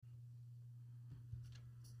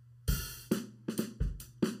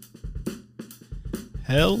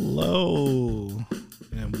Hello,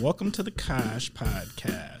 and welcome to the Kosh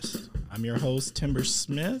Podcast. I'm your host, Timber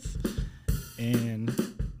Smith, and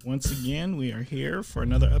once again, we are here for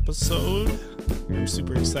another episode. I'm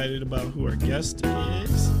super excited about who our guest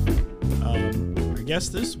is. Our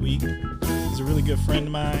guest this week is a really good friend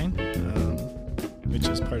of mine, which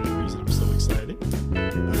is part of the reason I'm so excited,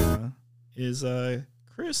 is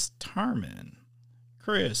Chris Tarmann.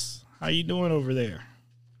 Chris, how you doing over there?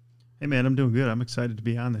 Hey, man, I'm doing good. I'm excited to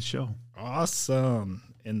be on this show. Awesome.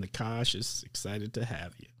 And the Kosh is excited to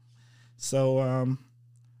have you. So,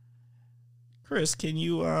 Chris, can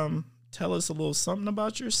you tell us a little something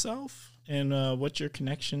about yourself and what your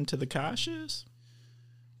connection to the Kosh is?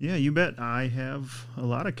 Yeah, you bet. I have a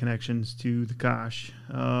lot of connections to the Kosh.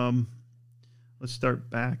 Let's start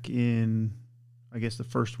back in, I guess the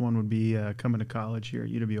first one would be coming to college here at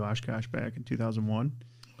UW-Oshkosh back in 2001.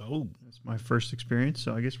 Oh. That's my first experience,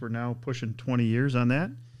 so I guess we're now pushing 20 years on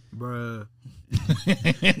that. Bruh.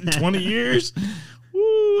 20 years?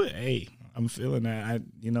 Woo! Hey, I'm feeling that.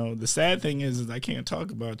 The sad thing is I can't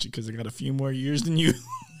talk about you because I got a few more years than you.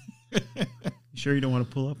 You sure you don't want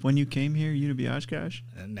to pull up when you came here, UW-Oshkosh?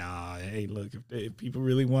 Nah, hey, look, if people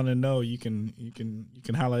really want to know, you can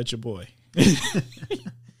holler at your boy.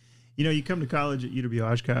 You come to college at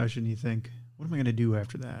UW-Oshkosh and you think, what am I going to do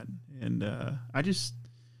after that? And I just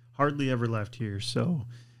hardly ever left here. So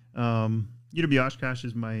UW-Oshkosh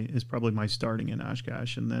is probably my starting in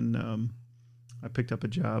Oshkosh. And then I picked up a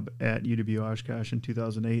job at UW-Oshkosh in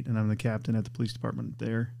 2008, and I'm the captain at the police department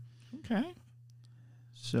there. Okay.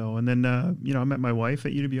 So, and then, I met my wife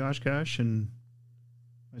at UW-Oshkosh, and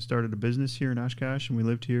I started a business here in Oshkosh, and we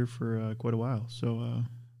lived here for quite a while. So,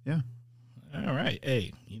 yeah. All right.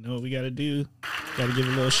 Hey, you know what we got to do? Got to give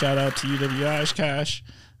a little shout out to UW-Oshkosh.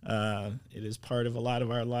 It is part of a lot of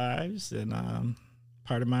our lives and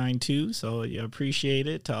part of mine too. So you appreciate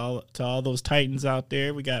it to all those Titans out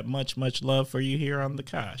there. We got much love for you here on the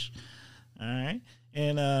Kosh. All right.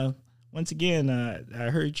 And once again, I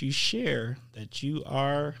heard you share that you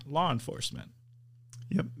are law enforcement.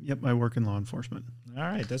 Yep. I work in law enforcement. All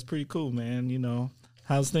right. That's pretty cool, man.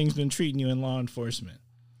 How's things been treating you in law enforcement?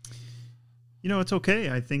 It's okay.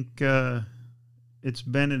 I think it's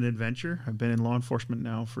been an adventure. I've been in law enforcement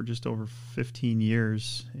now for just over 15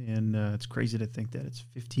 years, and it's crazy to think that it's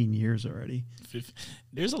 15 years already.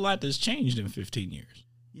 There's a lot that's changed in 15 years.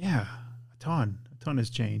 Yeah, a ton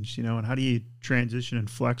has changed, and how do you transition and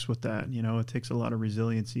flex with that? It takes a lot of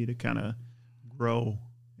resiliency to kind of grow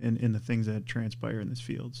in the things that transpire in this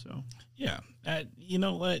field. So, yeah, you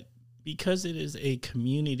know what? Because it is a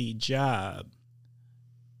community job,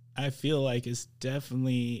 I feel like it's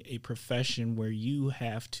definitely a profession where you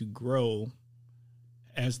have to grow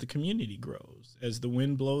as the community grows, as the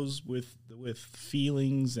wind blows with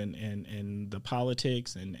feelings and the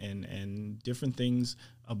politics and different things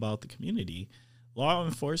about the community. Law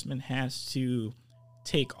enforcement has to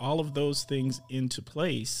take all of those things into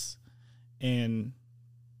place and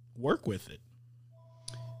work with it.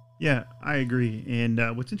 Yeah, I agree. And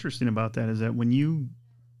what's interesting about that is that when you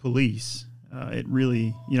police, it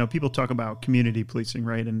really, people talk about community policing,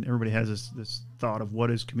 right? And everybody has this thought of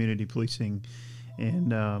what is community policing.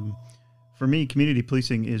 And for me, community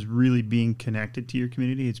policing is really being connected to your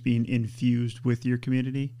community. It's being infused with your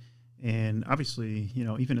community. And obviously,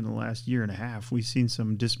 even in the last year and a half, we've seen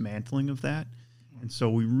some dismantling of that. And so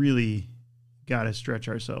we really got to stretch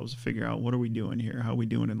ourselves to figure out what are we doing here? How are we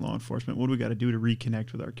doing in law enforcement? What do we got to do to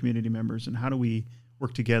reconnect with our community members? And how do we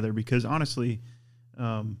work together? Because honestly,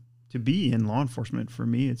 to be in law enforcement, for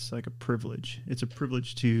me, it's like a privilege. It's a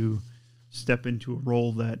privilege to step into a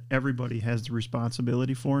role that everybody has the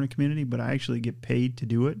responsibility for in a community, but I actually get paid to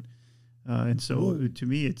do it. And so to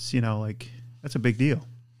me, it's, that's a big deal.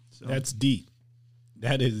 So. That's deep.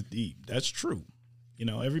 That is deep. That's true.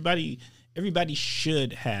 Everybody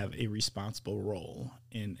should have a responsible role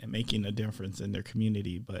in making a difference in their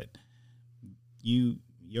community, but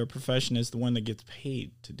your profession is the one that gets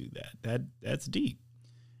paid to do that. That's deep.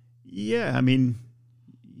 Yeah, I mean,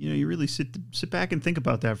 you really sit back and think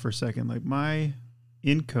about that for a second. Like, my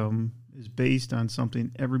income is based on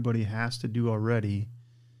something everybody has to do already.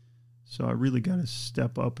 So I really got to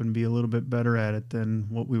step up and be a little bit better at it than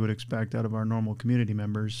what we would expect out of our normal community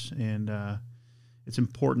members. And it's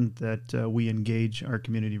important that we engage our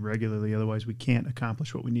community regularly. Otherwise, we can't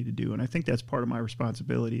accomplish what we need to do. And I think that's part of my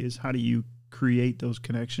responsibility is how do you create those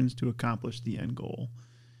connections to accomplish the end goal?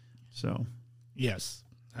 So, yes.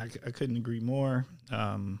 I couldn't agree more.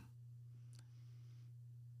 I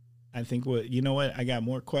think I got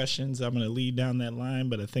more questions. I'm going to lead down that line,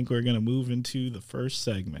 but I think we're going to move into the first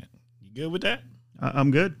segment. You good with that?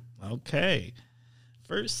 I'm good. Okay.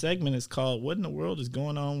 first segment is called What in the World is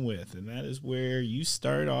Going On With? And that is where you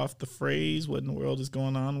start off the phrase, What in the World is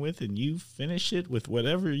Going On With? And you finish it with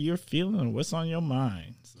whatever you're feeling and what's on your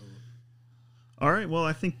mind. So. All right. Well,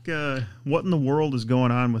 I think what in the world is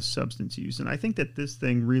going on with substance use? And I think that this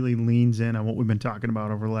thing really leans in on what we've been talking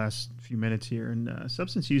about over the last few minutes here. And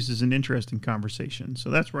substance use is an interesting conversation. So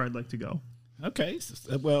that's where I'd like to go. Okay.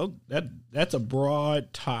 Well, that's a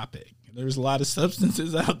broad topic. There's a lot of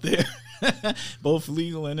substances out there, both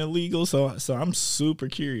legal and illegal. So I'm super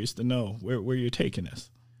curious to know where you're taking us.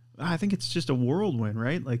 I think it's just a whirlwind,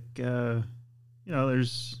 right? Like,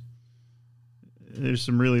 there's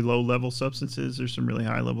some really low-level substances. There's some really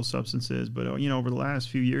high-level substances. But, over the last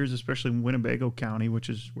few years, especially in Winnebago County, which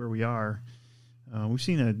is where we are, we've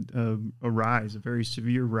seen a rise, a very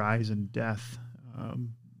severe rise in death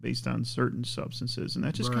based on certain substances. And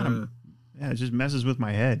that just kind of, it just messes with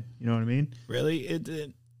my head. You know what I mean?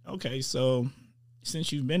 Really? Okay, so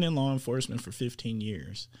since you've been in law enforcement for 15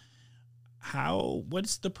 years,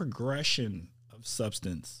 what's the progression of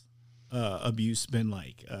substance abuse been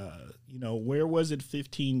like? Where was it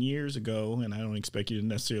 15 years ago? And I don't expect you to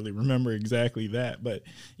necessarily remember exactly that, but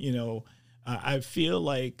I feel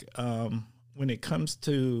like when it comes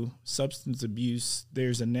to substance abuse,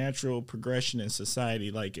 there's a natural progression in society.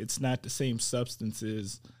 Like, it's not the same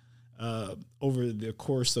substances over the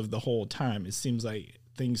course of the whole time. It seems like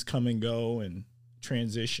things come and go and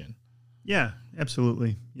transition. Yeah,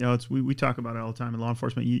 absolutely. We talk about it all the time in law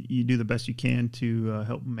enforcement. You do the best you can to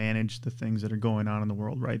help manage the things that are going on in the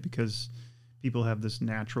world, right? Because people have this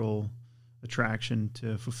natural attraction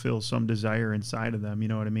to fulfill some desire inside of them. You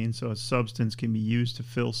know what I mean? So a substance can be used to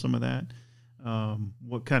fill some of that.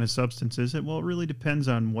 What kind of substance is it? Well, it really depends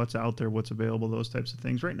on what's out there, what's available, those types of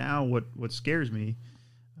things. Right now, what scares me,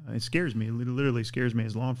 it literally scares me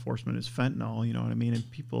as law enforcement, is fentanyl. You know what I mean?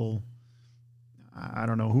 And people, I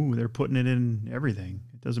don't know who, they're putting it in everything.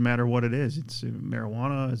 It doesn't matter what it is. It's in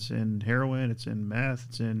marijuana, it's in heroin, it's in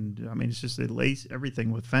meth, it's just they lace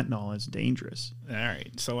everything with fentanyl. It's dangerous. All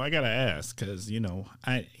right. So I got to ask, because,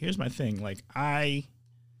 here's my thing. Like, I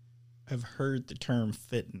have heard the term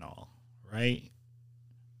fentanyl, right?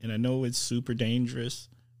 And I know it's super dangerous,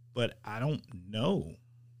 but I don't know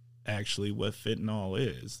actually what fentanyl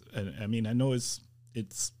is. I mean, I know it's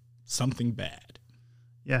something bad.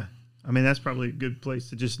 Yeah. I mean, that's probably a good place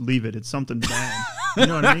to just leave it. It's something bad. You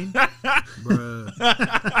know what I mean?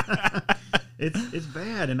 Bruh. It's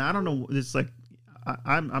bad. And I don't know. It's like,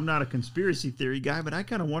 I'm not a conspiracy theory guy, but I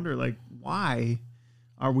kind of wonder, like, why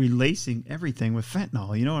are we lacing everything with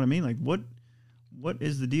fentanyl? You know what I mean? Like, what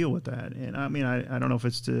is the deal with that? And I mean, I don't know if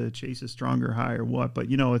it's to chase a stronger high or what, but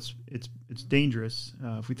it's dangerous.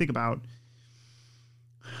 If we think about,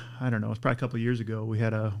 I don't know, it's probably a couple of years ago, we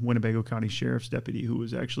had a Winnebago County Sheriff's deputy who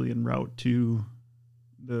was actually en route to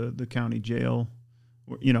the county jail,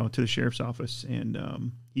 to the sheriff's office,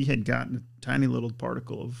 and he had gotten a tiny little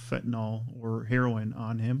particle of fentanyl or heroin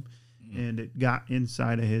on him, and it got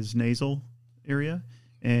inside of his nasal area,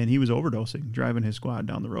 and he was overdosing, driving his squad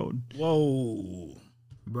down the road. Whoa.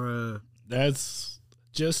 Bruh. That's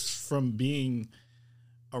just from being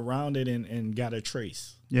around it and got a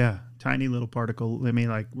trace. Yeah, tiny little particle. I mean,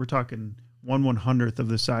 like, we're talking 1/100th of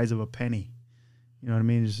the size of a penny. You know what I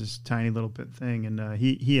mean? It's this tiny little bit thing. And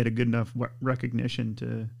he had a good enough recognition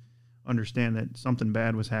to understand that something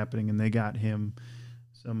bad was happening, and they got him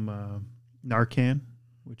some Narcan,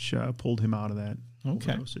 which pulled him out of that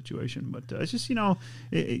situation. But it's just,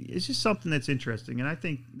 it's just something that's interesting. And I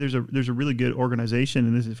think there's a really good organization.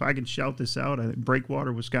 And if I can shout this out, I think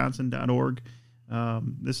breakwaterwisconsin.org.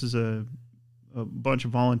 This is a bunch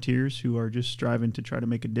of volunteers who are just striving to try to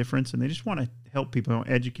make a difference, and they just want to help people,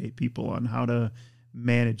 educate people on how to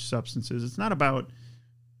manage substances. It's not about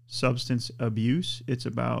substance abuse. It's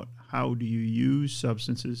about how do you use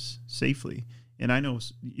substances safely. And I know,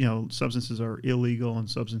 substances are illegal and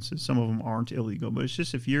substances, some of them aren't illegal, but it's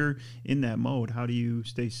just, if you're in that mode, how do you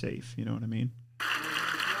stay safe? You know what I mean?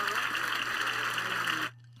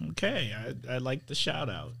 Okay. I like the shout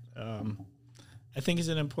out. I think it's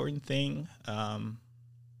an important thing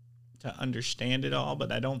to understand it all,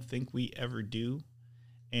 but I don't think we ever do.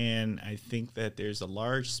 And I think that there's a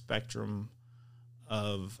large spectrum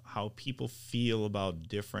of how people feel about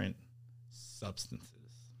different substances,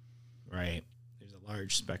 right? There's a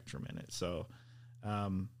large spectrum in it. So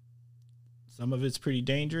some of it's pretty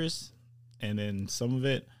dangerous, and then some of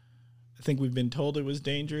it, I think we've been told it was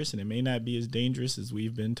dangerous, and it may not be as dangerous as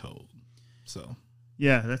we've been told. So...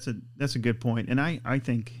 yeah, that's a good point. And I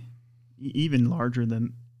think even larger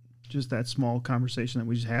than just that small conversation that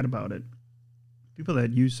we just had about it, people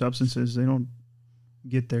that use substances, they don't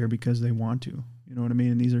get there because they want to. You know what I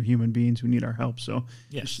mean? And these are human beings who need our help. So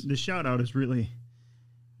Yes. the shout out is really,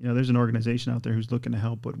 there's an organization out there who's looking to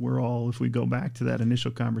help, but we're all, if we go back to that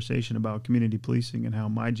initial conversation about community policing and how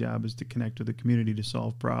my job is to connect with the community to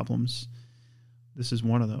solve problems, this is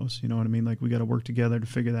one of those. You know what I mean? Like, we got to work together to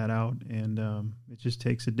figure that out. And it just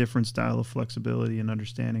takes a different style of flexibility and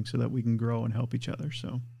understanding so that we can grow and help each other.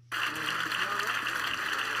 So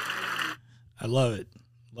I love it.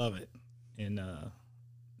 Love it. And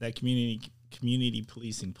that community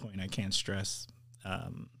policing point, I can't stress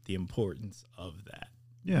the importance of that.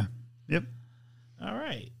 Yeah. Yep. All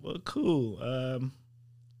right. Well, cool.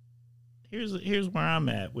 Here's where I'm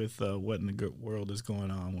at with what in the good world is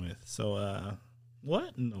going on with. So,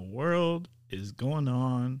 what in the world is going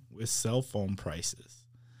on with cell phone prices?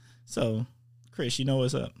 So, Chris, you know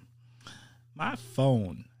what's up? My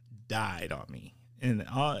phone died on me, and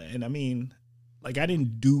I mean, like, I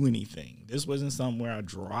didn't do anything. This wasn't something where I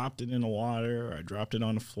dropped it in the water or I dropped it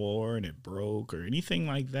on the floor and it broke or anything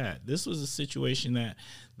like that. This was a situation that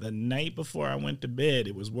the night before I went to bed,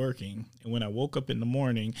 it was working. And when I woke up in the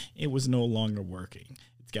morning, it was no longer working.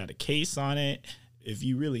 It's got a case on it. If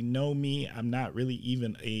you really know me, I'm not really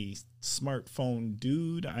even a smartphone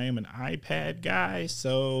dude. I am an iPad guy.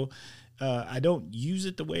 So I don't use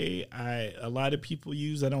it the way a lot of people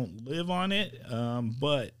use. I don't live on it.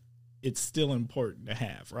 But it's still important to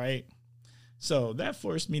have, right? So that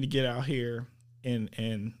forced me to get out here.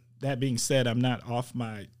 And that being said, I'm not off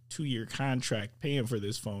my 2-year contract paying for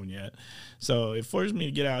this phone yet. So it forced me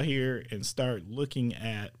to get out here and start looking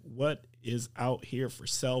at what is out here for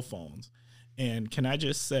cell phones. And can I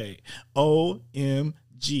just say,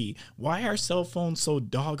 OMG, why are cell phones so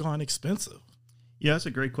doggone expensive? Yeah, that's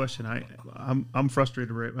a great question. I'm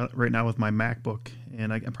frustrated right now with my MacBook,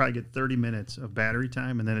 and I probably get 30 minutes of battery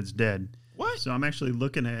time, and then it's dead. What? So I'm actually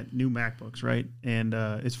looking at new MacBooks, right? And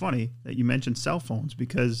it's funny that you mentioned cell phones,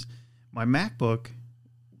 because my MacBook,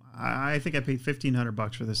 I think I paid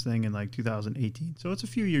 $1,500 for this thing in like 2018. So it's a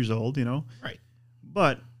few years old, Right.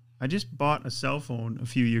 But I just bought a cell phone a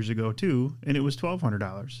few years ago too, and it was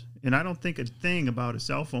 $1,200. And I don't think a thing about a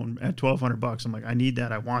cell phone at $1,200. I'm like, I need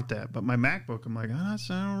that, I want that. But my MacBook, I'm like, I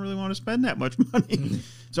don't really want to spend that much money.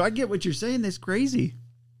 So I get what you're saying. That's crazy.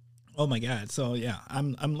 Oh my God. So yeah,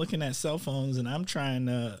 I'm looking at cell phones and I'm trying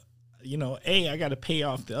to, I got to pay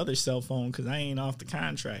off the other cell phone because I ain't off the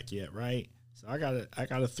contract yet, right? So I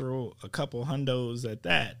gotta throw a couple hundos at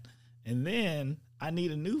that, and then I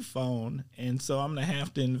need a new phone, and so I'm gonna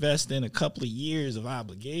have to invest in a couple of years of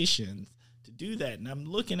obligations to do that. And I'm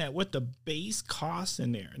looking at what the base costs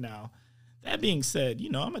in there. Now, that being said,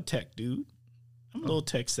 I'm a tech dude. I'm a little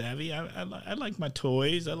tech savvy. I like my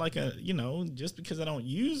toys. I like just because I don't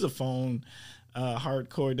use a phone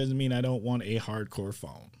hardcore doesn't mean I don't want a hardcore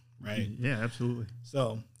phone, right? Yeah, absolutely.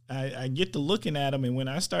 So I get to looking at them, and when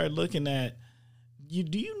I started looking at,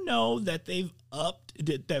 do you know that they've upped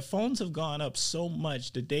that phones have gone up so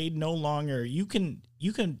much that they no longer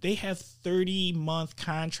they have 30-month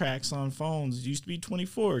contracts on phones. It used to be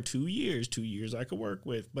 24, 2 years I could work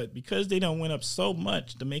with, but because they don't went up so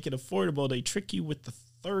much to make it affordable, they trick you with the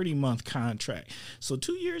 30-month contract. So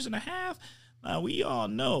 2 years and a half. We all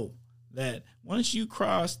know that once you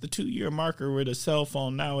cross the 2-year marker with a cell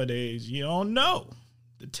phone nowadays, you don't know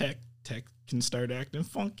the tech can start acting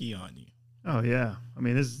funky on you. Oh yeah, I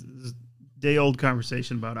mean this is day-old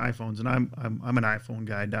conversation about iPhones, and I'm an iPhone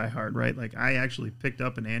guy, diehard, right? Like, I actually picked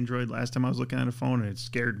up an Android last time I was looking at a phone, and it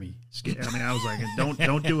scared me. I mean, I was like,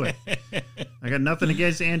 don't do it. I got nothing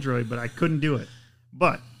against Android, but I couldn't do it.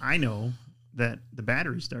 But I know that the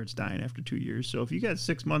battery starts dying after 2 years. So if you got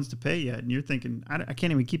 6 months to pay yet, and you're thinking, I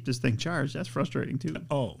can't even keep this thing charged, that's frustrating too.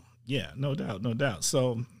 Oh yeah, no doubt.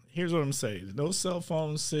 So here's what I'm saying. Those cell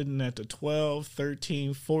phones sitting at the 12,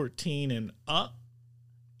 13, 14 and up,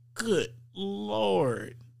 good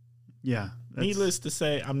Lord. Yeah. Needless to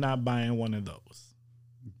say, I'm not buying one of those.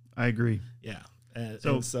 I agree. Yeah.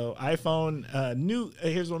 So iPhone,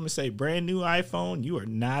 here's what I'm gonna say: brand new iPhone, you are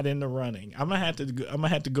not in the running. I'm gonna have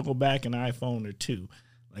to go back an iPhone or two.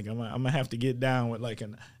 Like I'm gonna have to get down with like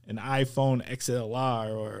an iPhone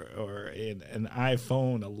XLR or an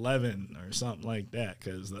iPhone 11 or something like that,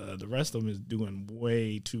 because the rest of them is doing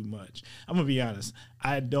way too much. I'm gonna be honest.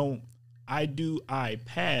 I do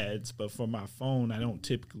iPads, but for my phone, I don't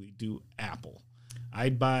typically do Apple. I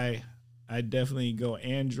definitely go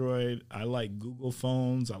Android. I like Google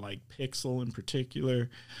phones. I like Pixel in particular.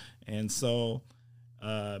 And so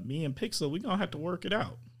me and Pixel, we're going to have to work it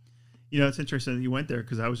out. It's interesting that you went there,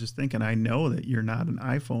 because I was just thinking, I know that you're not an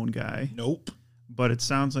iPhone guy. Nope. But it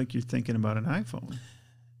sounds like you're thinking about an iPhone.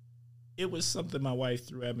 It was something my wife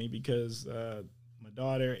threw at me because my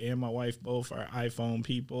daughter and my wife both are iPhone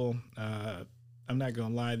people. I'm not going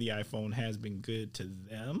to lie, the iPhone has been good to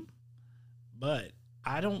them, but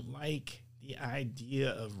I don't like the idea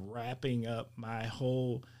of wrapping up my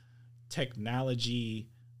whole technology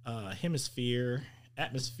atmosphere,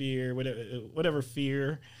 whatever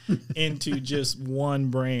fear, into just one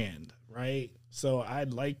brand, right? So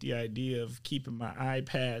I'd like the idea of keeping my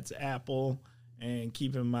iPads Apple and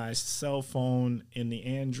keeping my cell phone in the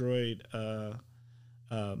Android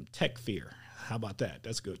tech fear. How about that?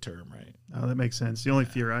 That's a good term, right? Oh, that makes sense. The only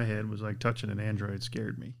fear I had was like touching an Android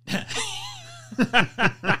scared me.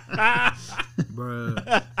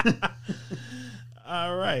 Bruh.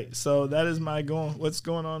 All right. So that is what's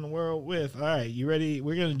going on in the world with. All right. You ready?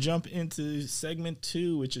 We're going to jump into segment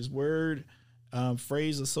 2, which is word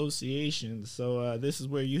phrase association. So this is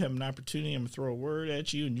where you have an opportunity. I'm going to throw a word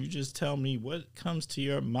at you, and you just tell me what comes to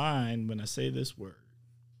your mind when I say this word.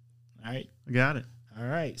 All right. I got it. All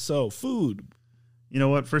right. So food. You know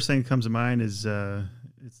what? First thing that comes to mind is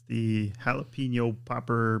it's the jalapeno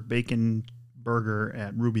popper bacon burger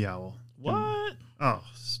at Ruby Owl. What? Oh,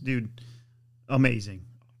 dude, amazing.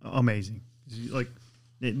 Like,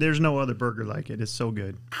 there's no other burger like it. It's so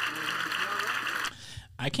good.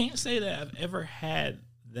 I can't say that I've ever had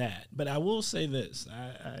that, but I will say this: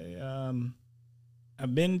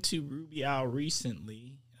 I've been to Ruby Owl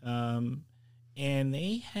recently, and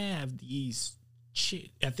they have these.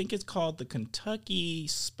 I think it's called the Kentucky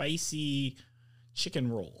Spicy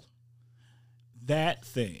Chicken Roll. That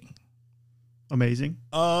thing, amazing.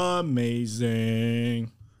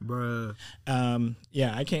 Bruh.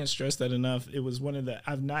 Yeah, I can't stress that enough. It was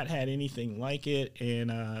I've not had anything like it. And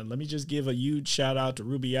let me just give a huge shout out to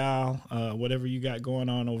Ruby Owl. Whatever you got going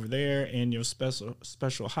on over there and your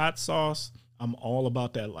special hot sauce, I'm all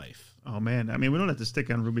about that life. Oh, man. I mean, we don't have to stick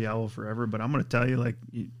on Ruby Owl forever, but I'm going to tell you, like,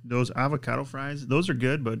 those avocado fries, those are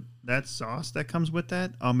good, but that sauce that comes with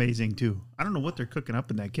that, amazing, too. I don't know what they're cooking up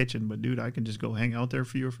in that kitchen, but, dude, I can just go hang out there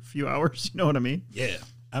for a few hours. You know what I mean? Yeah.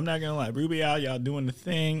 I'm not going to lie. Ruby Owl, y'all doing the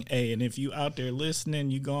thing. Hey, and if you out there listening,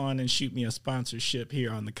 you go on and shoot me a sponsorship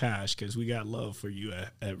here on the Kosh, because we got love for you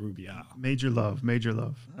at Ruby Owl. Major love.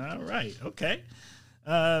 All right. Okay.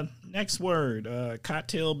 Next word,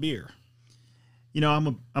 cocktail beer. You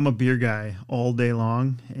know, I'm a beer guy all day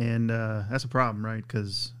long, and that's a problem, right?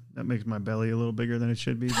 Because that makes my belly a little bigger than it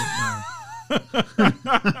should be.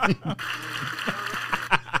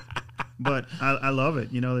 But I love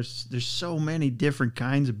it. You know, there's so many different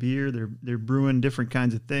kinds of beer. They're brewing different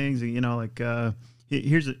kinds of things. You know, like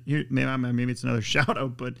maybe it's another shout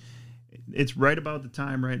out, but it's right about the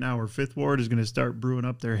time right now where Fifth Ward is going to start brewing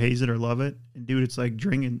up their Haze It or Love It. And dude, it's like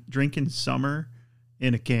drinking summer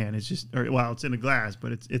in a can. It's just, it's in a glass,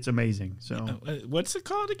 but it's amazing. So what's it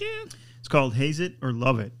called again? It's called Haze It or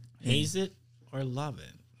Love It. Haze It or Love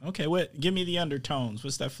It. Okay, give me the undertones.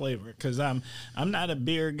 What's that flavor? Because I'm not a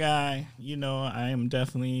beer guy. You know, I'm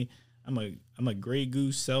a Grey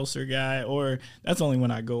Goose seltzer guy, or that's only when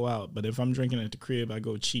I go out. But if I'm drinking at the crib, I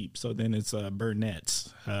go cheap. So then it's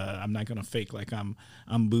Burnett's. I'm not gonna fake like I'm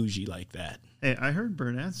bougie like that. Hey, I heard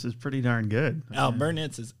Burnett's is pretty darn good. Oh,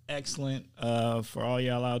 Burnett's is excellent for all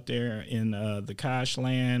y'all out there in the Kosh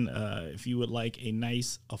land. If you would like a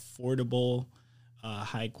nice, affordable,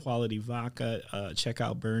 high quality vodka, check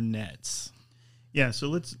out Burnett's. Yeah, so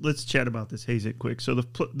let's chat about this Haze It quick. So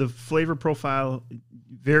the flavor profile,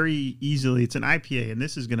 very easily, it's an IPA, and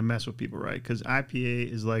this is going to mess with people, right? Because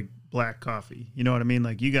IPA is like black coffee. You know what I mean?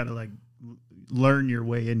 Like, you got to, like, learn your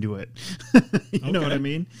way into it. You know what I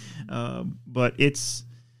mean? But it's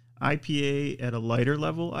IPA at a lighter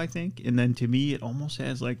level, I think. And then to me, it almost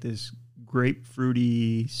has like this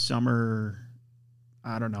grapefruity summer.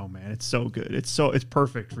 I don't know, man. It's so good. It's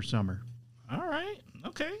perfect for summer. All right.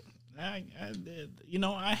 Okay. I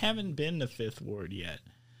haven't been to Fifth Ward yet.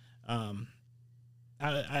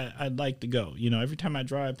 I'd like to go. You know, every time I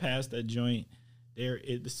drive past that joint,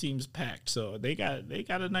 it seems packed. So they got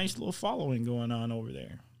a nice little following going on over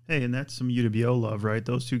there. Hey, and that's some UWO love, right?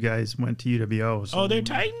 Those two guys went to UWO. So. Oh, they're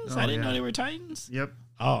Titans? I didn't know they were Titans. Yep.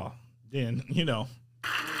 Oh, then you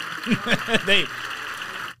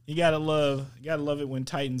gotta love it when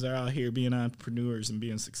Titans are out here being entrepreneurs and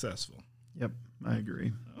being successful. Yep, I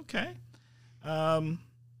agree. Okay.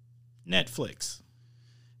 Netflix.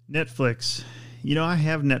 You know, I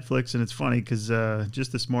have Netflix, and it's funny because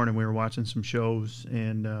just this morning we were watching some shows,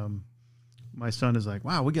 and my son is like,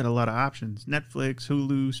 wow, we got a lot of options. Netflix,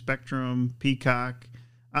 Hulu, Spectrum, Peacock.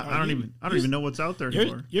 I don't even know what's out there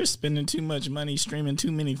anymore. You're spending too much money streaming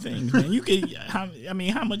too many things, man. You could, how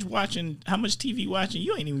much TV watching?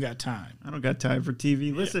 You ain't even got time. I don't got time for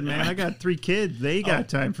TV. Listen, man, I got 3 kids. They got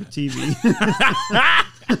time for TV.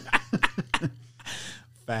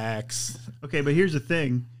 Facts. Okay, but here's the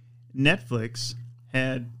thing. Netflix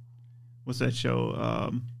had, what's that show?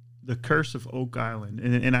 The Curse of Oak Island.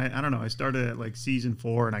 And I don't know, I started at like season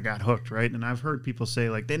 4 and I got hooked, right? And I've heard people say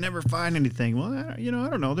like, they never find anything. Well, I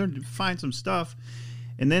don't know. They'll find some stuff.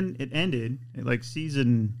 And then it ended at like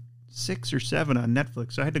season 6 or 7 on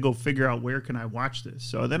Netflix. So I had to go figure out where can I watch this.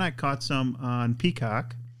 So then I caught some on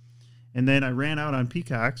Peacock. And then I ran out on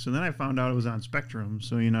Peacock. So then I found out it was on Spectrum.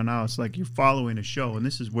 So, now it's like you're following a show. And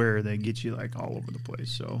this is where they get you like all over the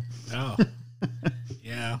place. So. Oh.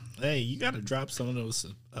 Yeah. Hey, you got to drop some of those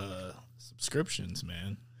subscriptions,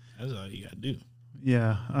 man. That's all you got to do.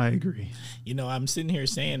 Yeah, I agree. I'm sitting here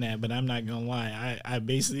saying that, but I'm not going to lie. I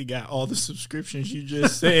basically got all the subscriptions you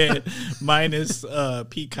just said minus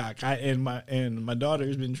Peacock. And my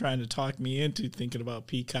daughter's been trying to talk me into thinking about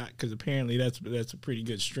Peacock because apparently that's a pretty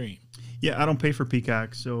good stream. Yeah, I don't pay for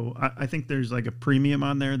Peacock, so I think there's like a premium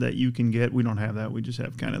on there that you can get. We don't have that. We just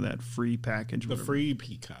have kind of that free package. The free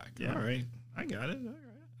Peacock. Yeah. All right. I got it. All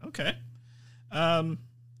right. Okay.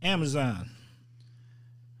 Amazon.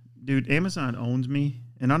 Dude, Amazon owns me,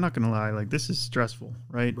 and I'm not going to lie. Like, this is stressful,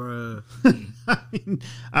 right? Bruh.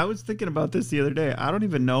 I was thinking about this the other day. I don't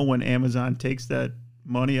even know when Amazon takes that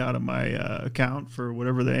money out of my account for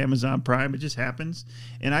whatever the Amazon Prime. It just happens.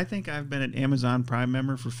 And I think I've been an Amazon Prime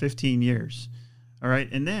member for 15 years. All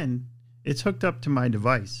right. And then it's hooked up to my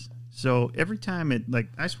device. So every time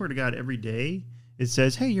I swear to God, every day it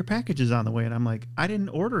says, hey, your package is on the way. And I'm like, I didn't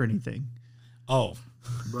order anything. Oh,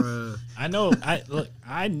 Bruh. I know.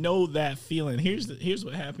 I know that feeling. Here's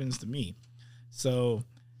what happens to me. So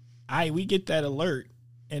we get that alert.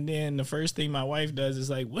 And then the first thing my wife does is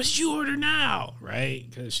like, what's you order now? Right?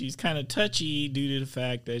 Because she's kind of touchy due to the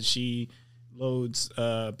fact that she loads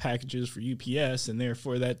packages for UPS, and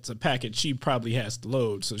therefore that's a package she probably has to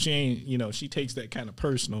load. So she ain't, she takes that kind of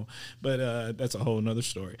personal, but that's a whole nother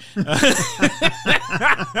story.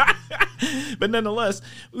 But nonetheless,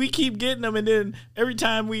 we keep getting them, and then every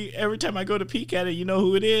time I go to peek at it, you know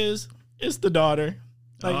who it is? It's the daughter.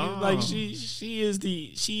 Like she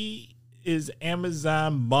is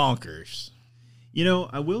Amazon bonkers.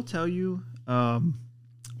 I will tell you,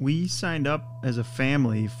 we signed up as a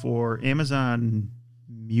family for Amazon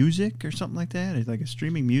Music or something like that. It's like a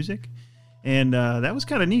streaming music. And that was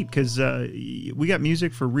kind of neat because we got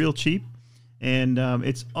music for real cheap, and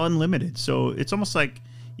it's unlimited. So it's almost like,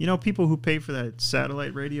 people who pay for that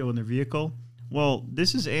satellite radio in their vehicle. Well,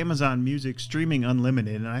 this is Amazon Music streaming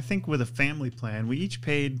unlimited. And I think with a family plan, we each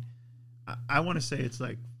paid, I want to say it's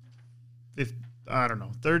like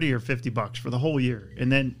 30 or $50 for the whole year.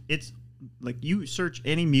 And then it's like you search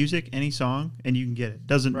any music, any song, and you can get it.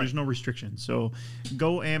 There's no restrictions. So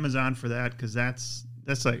go Amazon for that, because that's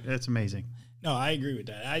amazing. No, I agree with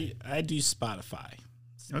that. I do Spotify.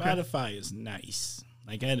 Spotify is nice.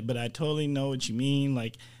 But I totally know what you mean.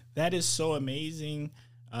 Like, that is so amazing.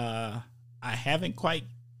 I haven't quite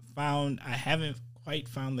found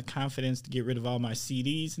the confidence to get rid of all my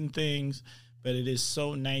CDs and things. But it is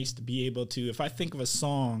so nice to be able to, if I think of a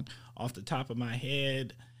song off the top of my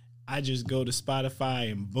head, I just go to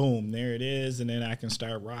Spotify and boom, there it is, and then I can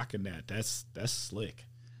start rocking that. That's slick.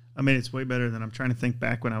 I mean, it's way better than, I'm trying to think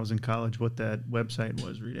back when I was in college what that website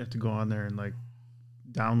was, where you'd have to go on there and like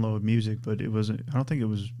download music, but it wasn't. I don't think it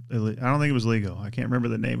was legal. I can't remember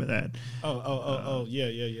the name of that.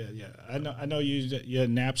 Yeah. I know you're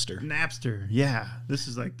Napster. Napster, yeah. This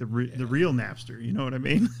is like the real Napster. You know what I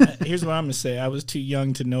mean? Here's what I'm gonna say. I was too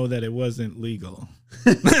young to know that it wasn't legal.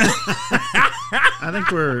 I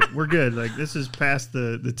think we're good. Like, this is past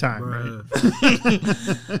the time, right?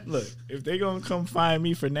 Look, if they're gonna come find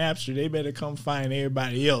me for Napster, they better come find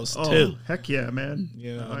everybody else too. Oh, heck yeah, man.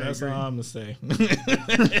 That's all I'm gonna say.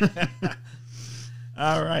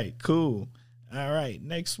 All right, cool. All right,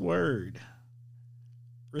 next word.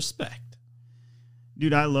 Respect.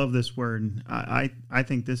 Dude, I love this word. I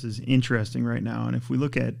think this is interesting right now. And if we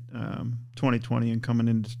look at 2020 and coming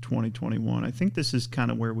into 2021, I think this is kind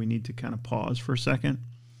of where we need to kind of pause for a second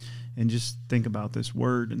and just think about this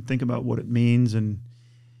word and think about what it means. And,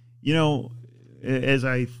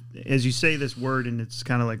 as you say this word, and it's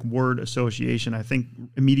kind of like word association, I think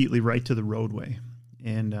immediately right to the roadway.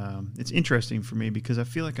 And it's interesting for me because I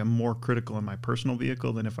feel like I'm more critical in my personal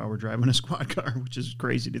vehicle than if I were driving a squad car, which is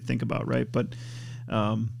crazy to think about, right? But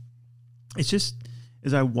it's just,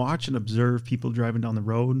 as I watch and observe people driving down the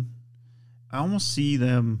road, I almost see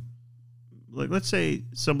them like, let's say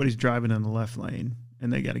somebody's driving in the left lane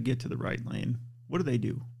and they got to get to the right lane. What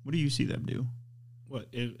do? What do you see them do? What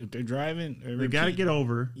if they're driving? They got to get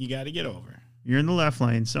over. You got to get over. You're in the left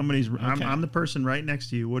lane. Somebody's. Okay. I'm the person right next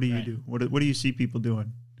to you. What do you do? What do you see people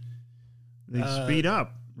doing? They speed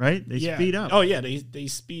up, right? They speed up. Oh yeah, they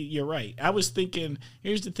speed. You're right. I was thinking.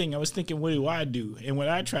 Here's the thing. I was thinking, what do I do? And what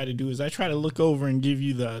I try to do is I try to look over and give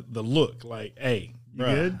you the look, like, hey,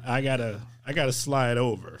 bro, good? I gotta slide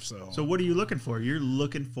over. So what are you looking for? You're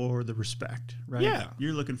looking for the respect, right? Yeah.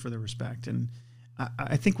 You're looking for the respect, and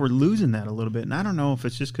I think we're losing that a little bit. And I don't know if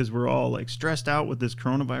it's just because we're all like stressed out with this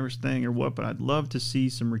coronavirus thing or what, but I'd love to see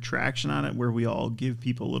some retraction on it where we all give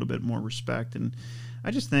people a little bit more respect. And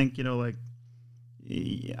I just think, like,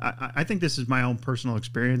 I think this is my own personal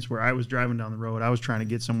experience where I was driving down the road. I was trying to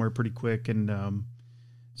get somewhere pretty quick, and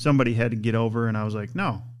somebody had to get over, and I was like,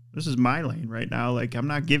 no, this is my lane right now. Like, I'm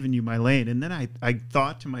not giving you my lane. And then I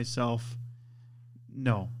thought to myself,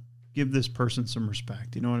 no, give this person some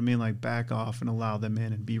respect. You know what I mean? Like, back off and allow them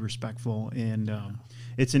in and be respectful. And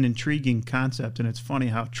it's an intriguing concept, and it's funny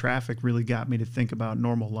how traffic really got me to think about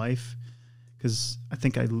normal life, because I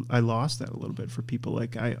think I lost that a little bit for people.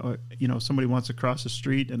 Like, somebody wants to cross the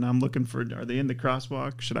street, and I'm looking for, are they in the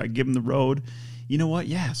crosswalk? Should I give them the road? You know what?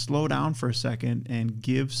 Yeah, slow down for a second and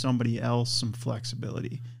give somebody else some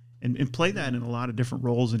flexibility. And play that in a lot of different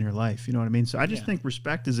roles in your life. You know what I mean? So I just think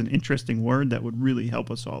respect is an interesting word that would really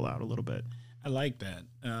help us all out a little bit. I like that.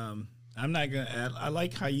 I'm not going to add, I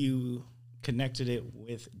like how you connected it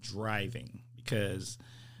with driving, because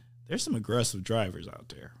there's some aggressive drivers out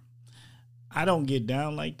there. I don't get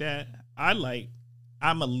down like that.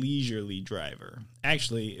 I'm a leisurely driver.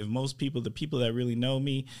 Actually, the people that really know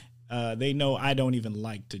me, they know I don't even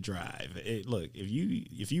like to drive. Look,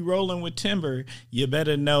 if you rolling with timber, you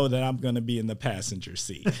better know that I'm going to be in the passenger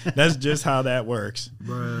seat. That's just how that works.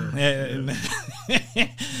 And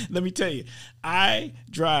let me tell you, I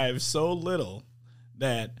drive so little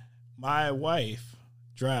that my wife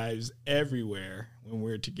drives everywhere when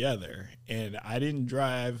we're together, and I didn't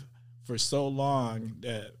drive for so long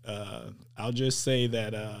that I'll just say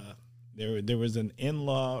that there was an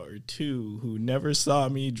in-law or two who never saw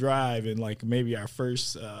me drive in like maybe our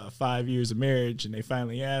first 5 years of marriage, and they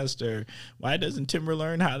finally asked her, why doesn't Timber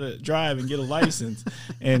learn how to drive and get a license?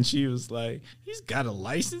 And she was like, he's got a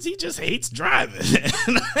license, he just hates driving.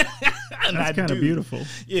 And that's kind of beautiful.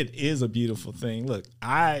 It is a beautiful thing. Look,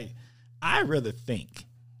 I rather think,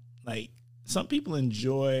 like, some people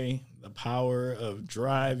enjoy the power of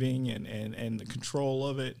driving and the control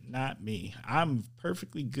of it. Not me. I'm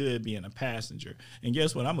perfectly good being a passenger. And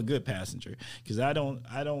guess what? I'm a good passenger, because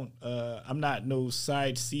I'm not no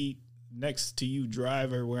side seat next to you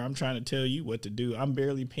driver where I'm trying to tell you what to do. I'm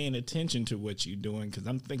barely paying attention to what you're doing because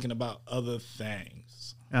I'm thinking about other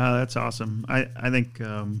things. That's awesome. I think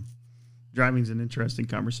driving's an interesting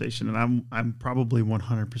conversation, and I'm probably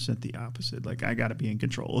 100% the opposite. Like, I got to be in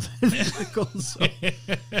control of the vehicle. So. Yeah.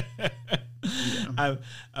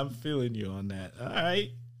 I'm feeling you on that. All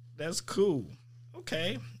right, that's cool.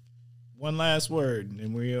 Okay, one last word,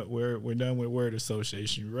 and we're done with word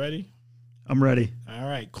association. You ready? I'm ready. All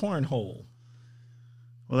right, cornhole.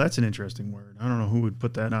 Well, that's an interesting word. I don't know who would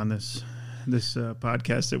put that on this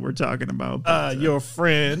podcast that we're talking about. But, your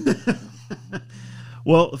friend.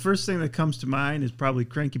 Well, the first thing that comes to mind is probably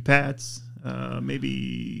Cranky Pat's.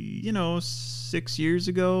 Maybe 6 years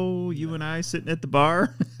ago, you and I sitting at the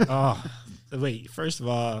bar. Oh, wait. First of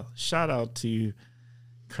all, shout out to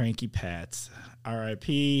Cranky Pat's.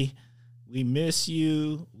 R.I.P. We miss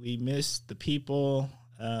you. We miss the people,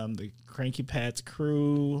 the Cranky Pat's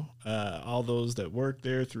crew, all those that worked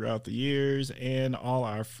there throughout the years, and all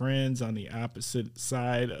our friends on the opposite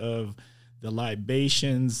side of the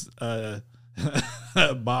libations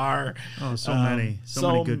bar. Oh, so many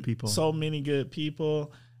good people. So many good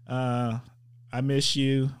people. I miss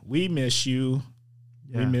you. We miss you.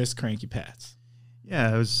 Yeah. We miss Cranky Pat's.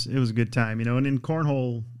 Yeah, it was a good time, and in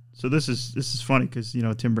cornhole. So this is funny because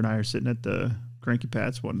Timber and I are sitting at the Cranky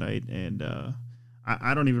Pat's one night, and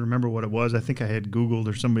I don't even remember what it was. I think I had Googled,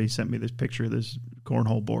 or somebody sent me this picture of this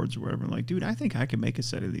cornhole boards or whatever. I'm like, dude, I think I can make a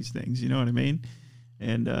set of these things. You know what I mean?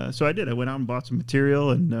 And so I did. I went out and bought some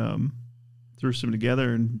material and threw some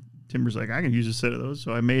together, and Timber's like, I can use a set of those.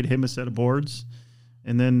 So I made him a set of boards,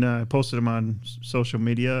 and then I posted them on social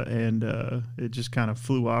media, and it just kind of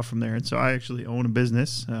flew off from there. And so I actually own a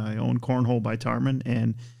business. I own Cornhole by Tarmann,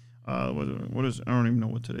 and what is, I don't even know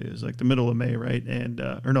what today is, like the middle of May, right? And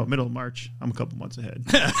middle of March. I'm a couple months ahead.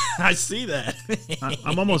 I see that.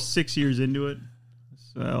 I'm almost 6 years into it.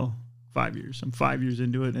 So 5 years. I'm 5 years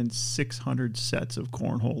into it, and 600 sets of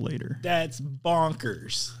cornhole later. That's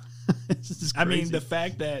bonkers. This is I mean, crazy. the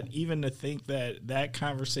fact that even to think that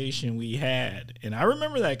conversation we had, and I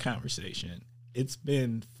remember that conversation, it's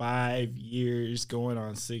been 5 years going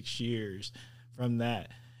on 6 years from that.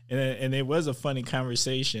 And it was a funny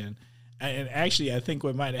conversation. And actually, I think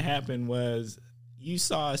what might have happened was you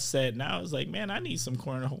saw a set, and I was like, man, I need some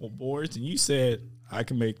cornhole boards. And you said, I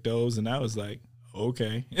can make those. And I was like,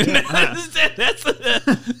 okay. That's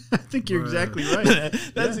I think you're exactly right.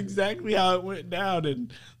 That's exactly how it went down.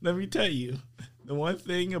 And let me tell you, the one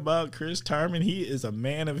thing about Chris Tarmann, he is a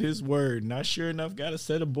man of his word. And I sure enough got a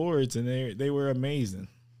set of boards, and they were amazing.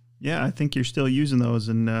 Yeah, I think you're still using those,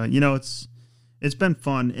 and it's been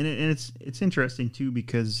fun, and it's interesting too,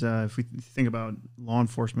 because if we think about law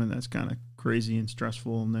enforcement, that's kind of crazy and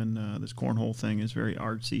stressful, and then this cornhole thing is very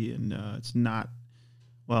artsy, and it's not.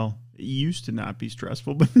 Well, it used to not be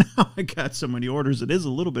stressful, but now I got so many orders, it is a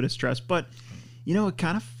little bit of stress. But it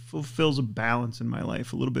kind of fulfills a balance in my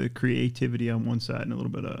life, a little bit of creativity on one side and a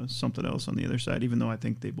little bit of something else on the other side. Even though I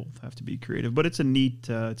think they both have to be creative, but it's a neat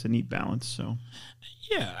balance. So,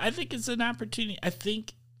 yeah, I think it's an opportunity. I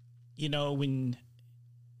think.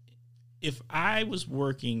 If I was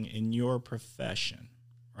working in your profession,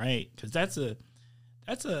 right? Because that's a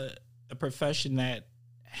profession that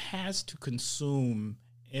has to consume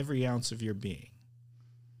every ounce of your being,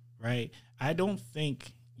 right? I don't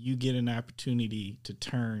think you get an opportunity to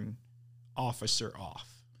turn officer off.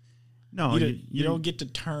 No, you don't get to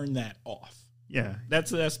turn that off. Yeah,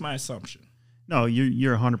 that's my assumption. No,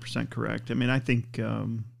 you're 100% correct. I mean, I think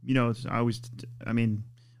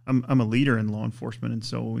I'm a leader in law enforcement, and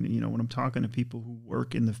so when I'm talking to people who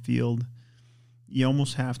work in the field, you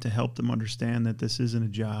almost have to help them understand that this isn't a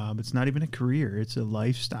job. It's not even a career. It's a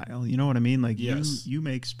lifestyle. You know what I mean? Like yes. you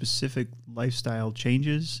make specific lifestyle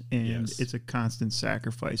changes, and yes. It's a constant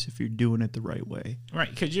sacrifice if you're doing it the right way. Right,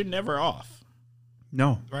 because you're never off.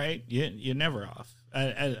 No. Right? You're never off.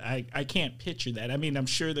 I can't picture that. I mean, I'm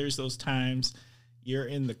sure there's those times you're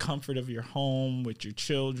in the comfort of your home with your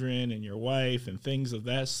children and your wife and things of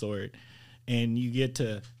that sort, and you get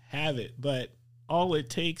to have it. But all it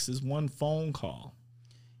takes is one phone call.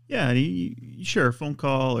 Yeah, and sure, a phone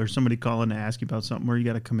call or somebody calling to ask you about something where you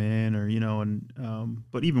got to come in, or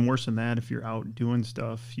but even worse than that, if you're out doing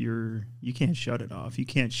stuff, you can't shut it off. You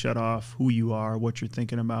can't shut off who you are, what you're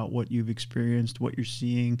thinking about, what you've experienced, what you're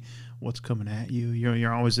seeing, what's coming at you.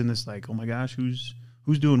 You're always in this like, oh my gosh, who's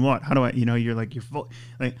doing what? How do I? You're like you're full.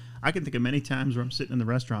 Like I can think of many times where I'm sitting in the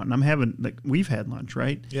restaurant and I'm having we've had lunch,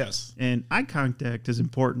 right? Yes. And eye contact is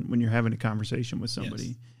important when you're having a conversation with somebody,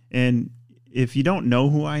 yes. and if you don't know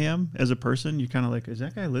who I am as a person, you're kind of like, is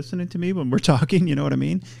that guy listening to me when we're talking? You know what I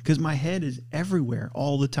mean? Because my head is everywhere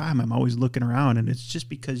all the time. I'm always looking around, and it's just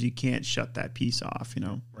because you can't shut that piece off,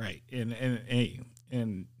 Right.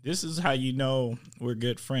 And this is how you know we're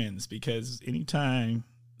good friends, because anytime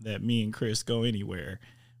that me and Chris go anywhere,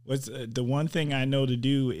 what's the one thing I know to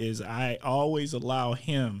do is I always allow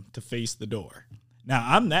him to face the door. Now,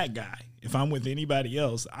 I'm that guy. If I'm with anybody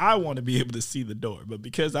else, I want to be able to see the door. But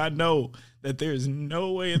because I know that there's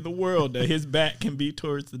no way in the world that his back can be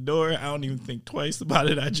towards the door, I don't even think twice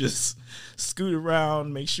about it. I just scoot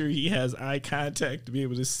around, make sure he has eye contact to be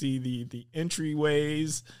able to see the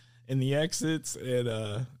entryways and the exits.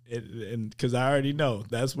 And because I already know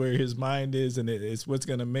that's where his mind is, and it's what's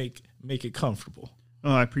going to make it comfortable.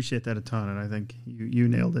 Oh, I appreciate that a ton, and I think you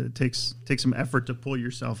nailed it. It takes some effort to pull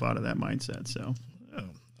yourself out of that mindset, so... Oh,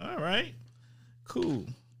 all right. Cool.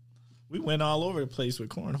 We went all over the place with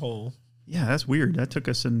cornhole. Yeah, that's weird. That took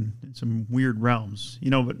us in some weird realms.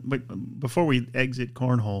 But before we exit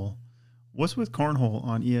cornhole, what's with cornhole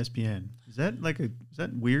on ESPN? Is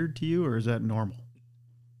that weird to you, or is that normal?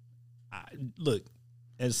 Look,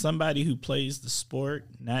 as somebody who plays the sport,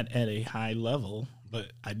 not at a high level,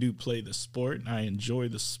 but I do play the sport, and I enjoy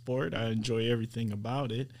the sport. I enjoy everything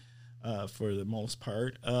about it for the most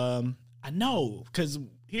part. I know, because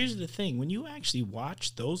here's the thing. When you actually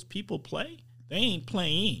watch those people play, they ain't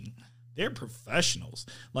playing. They're professionals.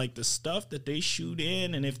 Like the stuff that they shoot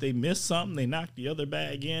in, and if they miss something, they knock the other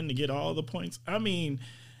bag in to get all the points. I mean,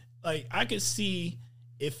 like I could see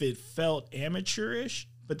if it felt amateurish,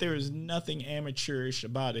 but there is nothing amateurish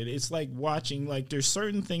about it. It's like watching, like there's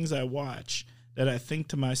certain things I watch that I think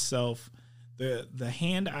to myself, the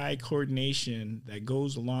hand-eye coordination that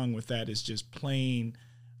goes along with that is just plain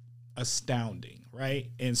astounding, right?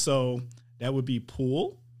 And so that would be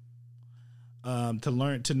pool,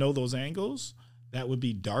 to know those angles. That would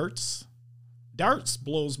be darts. Darts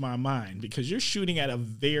blows my mind because you're shooting at a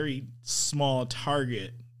very small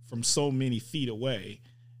target from so many feet away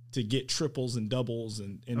to get triples and doubles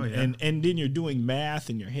and yeah. and then you're doing math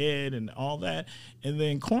in your head and all that. And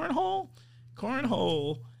then cornhole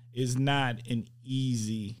is not an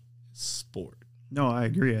easy sport. No, I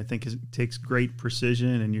agree. I think it takes great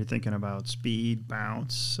precision, and you're thinking about speed,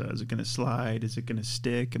 bounce. Is it going to slide? Is it going to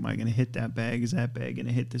stick? Am I going to hit that bag? Is that bag going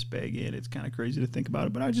to hit this bag in? It's kind of crazy to think about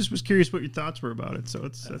it, but I just was curious what your thoughts were about it, so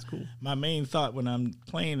that's cool. My main thought when I'm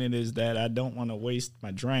playing it is that I don't want to waste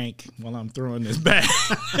my drink while I'm throwing this bag.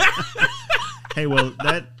 Hey, well,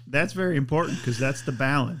 that's very important because that's the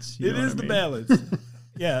balance. It is the balance.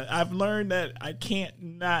 Yeah, I've learned that I can't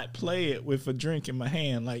not play it with a drink in my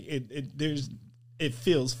hand. Like it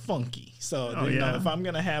feels funky. So if I'm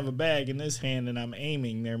gonna have a bag in this hand and I'm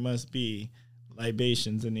aiming, there must be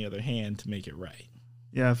libations in the other hand to make it right.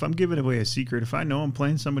 Yeah, if I'm giving away a secret, if I know I'm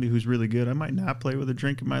playing somebody who's really good, I might not play with a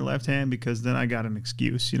drink in my left hand because then I got an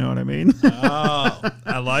excuse. You know what I mean? Oh,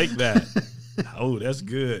 I like that. Oh, that's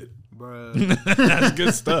good. Bruh. That's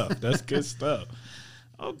good stuff. That's good stuff.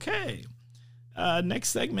 Okay. Next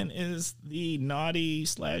segment is the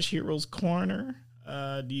Naughty/Heroes Corner.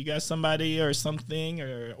 Do you got somebody or something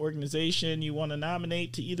or organization you want to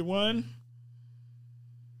nominate to either one?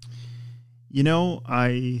 You know,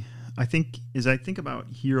 I think as I think about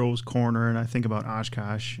Heroes Corner and I think about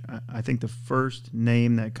Oshkosh, I think the first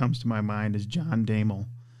name that comes to my mind is John Damel.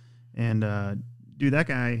 And dude, that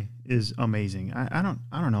guy is amazing. I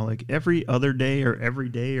don't know, like every other day or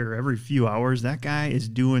every few hours, that guy is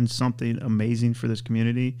doing something amazing for this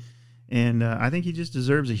community. And I think he just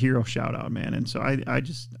deserves a hero shout out, man. And so I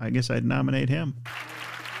guess I'd nominate him.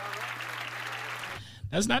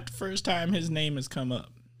 That's not the first time his name has come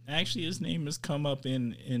up. Actually, his name has come up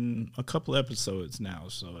in a couple episodes now.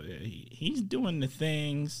 So he's doing the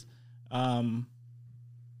things.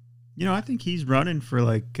 You know, I think he's running for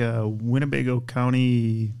like Winnebago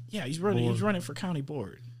County. Yeah, he's running. He's running for county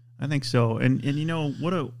board. I think so. And you know,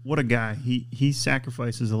 what a guy. He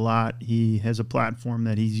sacrifices a lot. He has a platform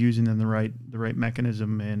that he's using in the right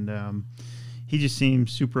mechanism, and he just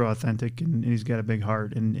seems super authentic, and he's got a big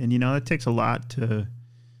heart. And you know, it takes a lot to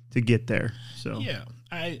get there. So yeah,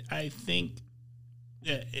 I think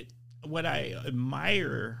what I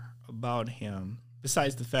admire about him,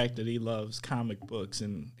 besides the fact that he loves comic books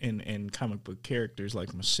and comic book characters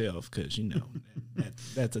like myself, because you know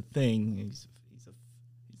that's a thing. He's a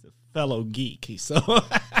fellow geek.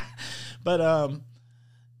 But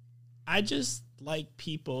I just like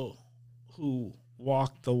people who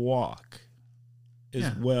walk the walk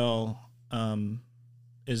as well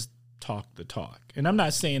as talk the talk. And I'm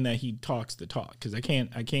not saying that he talks the talk because I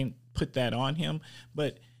can't put that on him,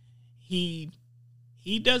 but he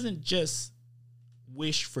doesn't just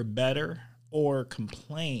wish for better or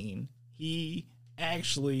complain. He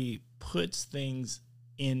actually puts things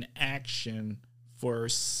in action for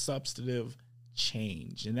substantive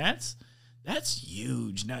change, and that's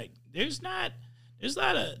huge. Now, there's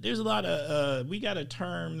a lot of we got a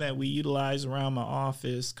term that we utilize around my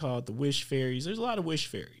office called the wish fairies. There's a lot of wish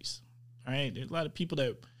fairies, all right? There's a lot of people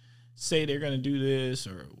that say they're going to do this,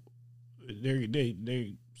 or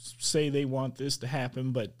they say they want this to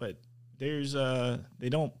happen, but there's they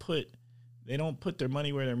don't put their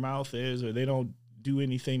money where their mouth is, or they don't do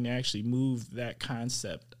anything to actually move that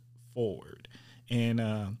concept forward. And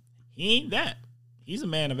he ain't that. He's a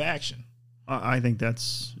man of action. I think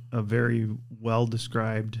that's a very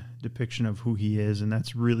well-described depiction of who he is, and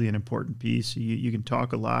that's really an important piece. You can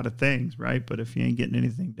talk a lot of things, right? But if you ain't getting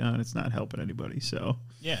anything done, it's not helping anybody. So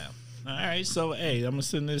yeah. All right. So, hey, I'm going to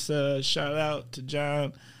send this shout-out to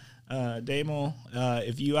John Damel.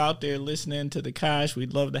 If you out there listening to the Kosh,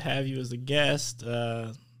 we'd love to have you as a guest.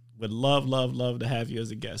 Would love to have you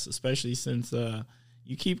as a guest, especially since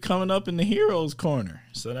you keep coming up in the Heroes Corner.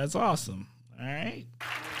 So that's awesome. All right.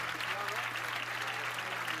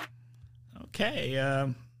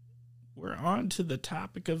 Okay. We're on to the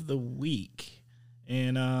topic of the week.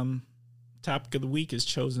 And topic of the week is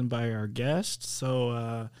chosen by our guest.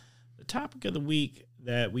 So the topic of the week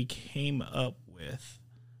that we came up with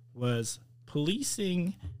was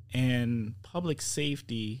policing and public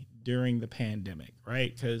safety during the pandemic,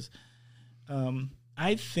 right? Because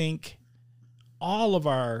I think all of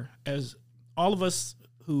us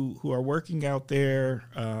who are working out there,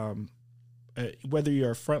 whether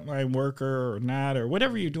you're a frontline worker or not, or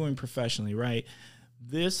whatever you're doing professionally, right?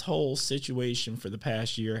 This whole situation for the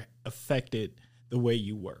past year affected the way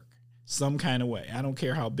you work some kind of way. I don't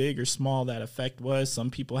care how big or small that effect was. Some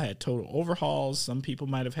people had total overhauls. Some people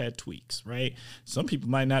might have had tweaks, right? Some people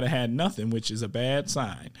might not have had nothing, which is a bad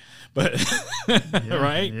sign. But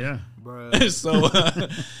right? Yeah. So,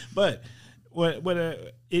 but what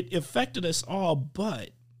it affected us all. But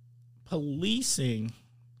policing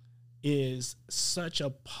is such a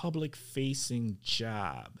public facing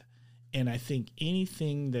job. And I think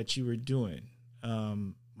anything that you were doing,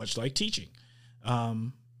 much like teaching,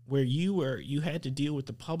 where you had to deal with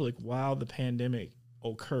the public while the pandemic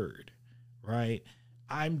occurred, right?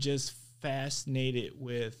 I'm just fascinated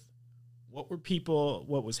with what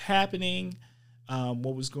was happening,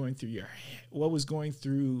 what was going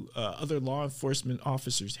through other law enforcement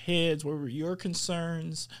officers' heads, what were your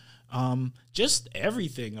concerns, just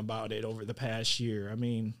everything about it over the past year. I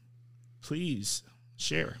mean, please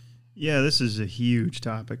share. Yeah, this is a huge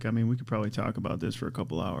topic. I mean, we could probably talk about this for a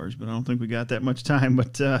couple hours, but I don't think we got that much time.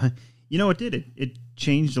 But it did. It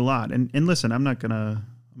changed a lot. And listen, I'm not gonna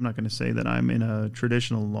say that I'm in a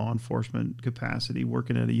traditional law enforcement capacity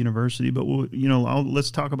working at a university, but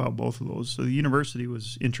let's talk about both of those. So the university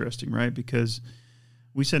was interesting, right? Because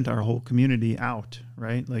we sent our whole community out,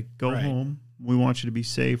 right? Like, go home. We want you to be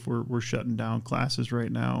safe. We're shutting down classes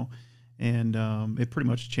right now. And it pretty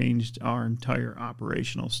much changed our entire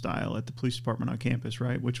operational style at the police department on campus,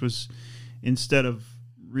 right? Which was, instead of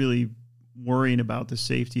really worrying about the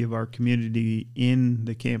safety of our community in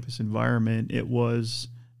the campus environment, it was,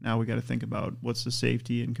 now we got to think about what's the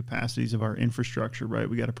safety and capacities of our infrastructure, right?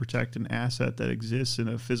 We got to protect an asset that exists in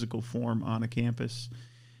a physical form on a campus.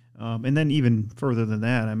 And then even further than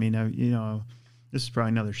that, I mean, this is probably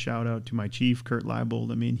another shout out to my chief, Kurt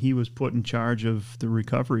Leibold. I mean, he was put in charge of the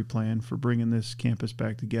recovery plan for bringing this campus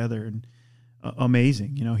back together, and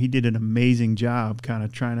amazing. He did an amazing job kind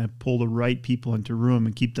of trying to pull the right people into room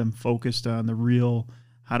and keep them focused on the real,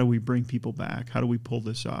 how do we bring people back? How do we pull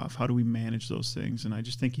this off? How do we manage those things? And I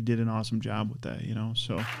just think he did an awesome job with that,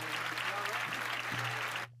 so.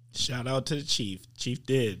 Shout out to the chief. Chief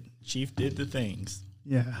did the things.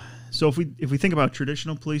 Yeah. So if we think about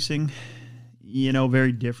traditional policing,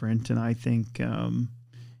 very different. And I think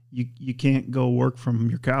you can't go work from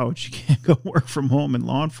your couch. You can't go work from home in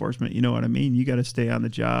law enforcement. You know what I mean? You got to stay on the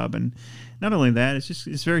job. And not only that,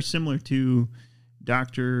 it's very similar to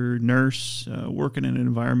doctor, nurse, working in an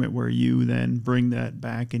environment where you then bring that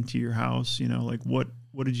back into your house. Like what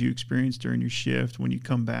did you experience during your shift? When you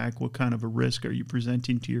come back, what kind of a risk are you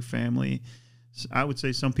presenting to your family? So I would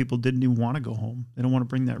say some people didn't even want to go home. They don't want to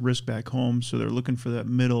bring that risk back home. So they're looking for that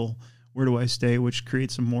middle, where do I stay, which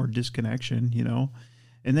creates some more disconnection,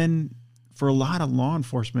 And then for a lot of law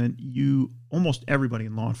enforcement, almost everybody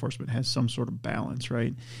in law enforcement has some sort of balance,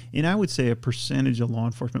 right? And I would say a percentage of law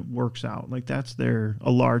enforcement works out. Like, that's a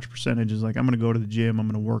large percentage is like, I'm going to go to the gym, I'm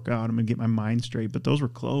going to work out, I'm going to get my mind straight. But those were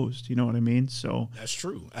closed, you know what I mean? So that's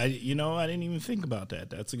true. I didn't even think about that.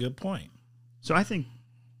 That's a good point. So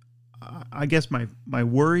I guess my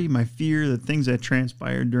worry, my fear, the things that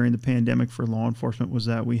transpired during the pandemic for law enforcement was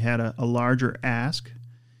that we had a larger ask,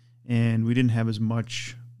 and we didn't have as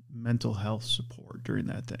much mental health support during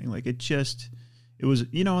that thing. Like, it was,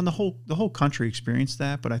 and the whole country experienced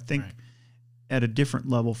that. But I think at a different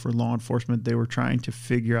level for law enforcement, they were trying to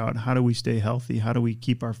figure out, how do we stay healthy? How do we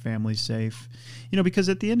keep our families safe? Because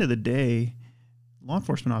at the end of the day, law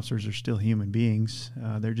enforcement officers are still human beings.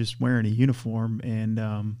 They're just wearing a uniform,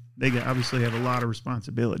 and they obviously have a lot of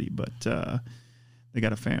responsibility, but they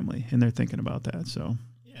got a family, and they're thinking about that. So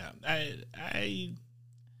yeah, I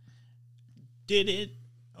did it.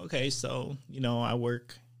 Okay, so I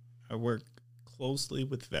work closely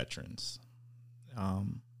with veterans,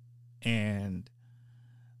 and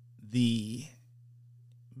the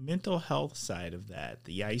mental health side of that,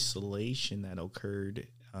 the isolation that occurred.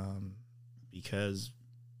 Because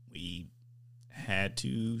we had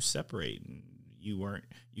to separate, and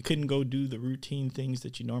you couldn't go do the routine things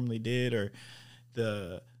that you normally did, or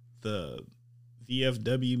the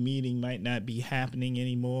VFW meeting might not be happening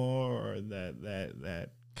anymore, or that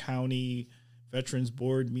county veterans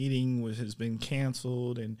board meeting has been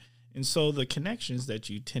canceled, and so the connections that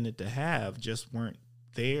you tended to have just weren't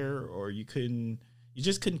there, or you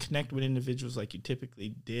just couldn't connect with individuals like you typically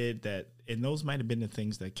did. And those might have been the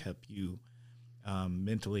things that kept you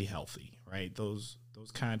mentally healthy, right? Those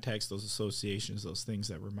contacts, those associations, those things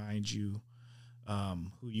that remind you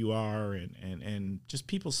who you are, and just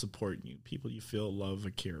people supporting you, people you feel love or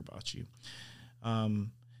care about you.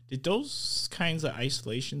 Did those kinds of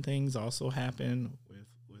isolation things also happen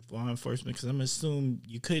with law enforcement? Because I'm assuming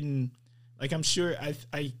you couldn't, like, I'm sure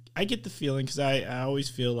I get the feeling, because I always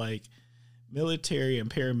feel like military and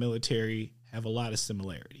paramilitary have a lot of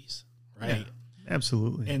similarities, right? Yeah,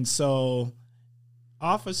 absolutely. And so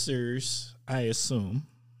officers, I assume,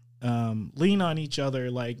 lean on each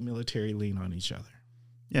other like military lean on each other.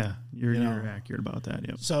 Yeah, you're accurate about that.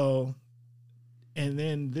 Yep. So, and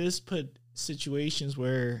then this put situations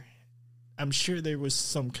where I'm sure there was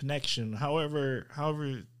some connection. However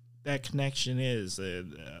that connection is,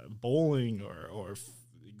 bowling or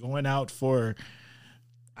going out for,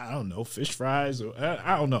 I don't know, fish fries, or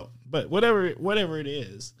I don't know, but whatever it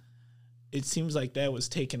is, it seems like that was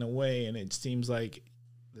taken away, and it seems like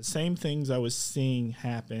the same things I was seeing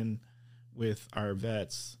happen with our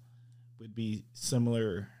vets would be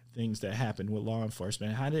similar things that happened with law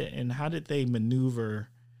enforcement. How did they maneuver?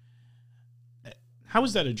 How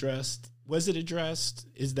was that addressed? Was it addressed?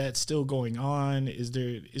 Is that still going on? Is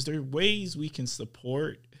there ways we can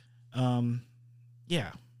support?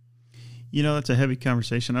 Yeah. That's a heavy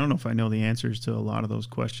conversation. I don't know if I know the answers to a lot of those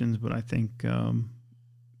questions, but I think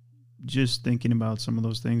just thinking about some of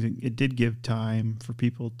those things, it did give time for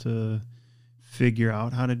people to figure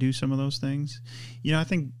out how to do some of those things. I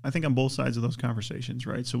think on both sides of those conversations,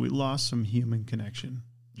 right? So we lost some human connection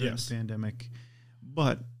during the pandemic,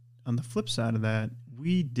 but on the flip side of that,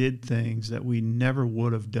 we did things that we never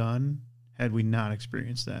would have done had we not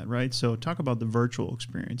experienced that, right? So talk about the virtual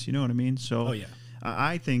experience, you know what I mean? So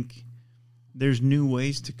I think there's new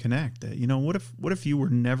ways to connect. That what if you were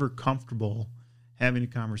never comfortable having a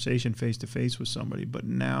conversation face to face with somebody, but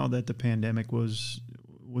now that the pandemic was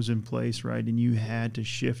in place, right, and you had to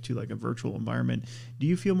shift to like a virtual environment, do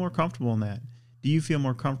you feel more comfortable in that? Do you feel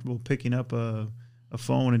more comfortable picking up a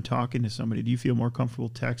phone and talking to somebody? Do you feel more comfortable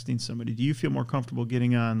texting somebody? Do you feel more comfortable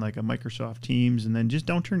getting on like a Microsoft Teams and then just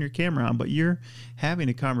don't turn your camera on, but you're having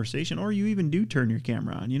a conversation, or you even do turn your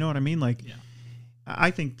camera on? You know what I mean? Like,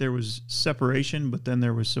 I think there was separation, but then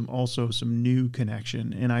there was also some new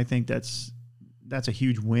connection, and I think that's a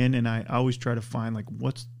huge win. And I always try to find like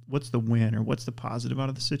what's the win or what's the positive out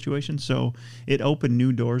of the situation. So it opened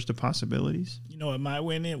new doors to possibilities. You know what my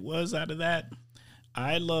win it was out of that?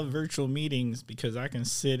 I love virtual meetings because I can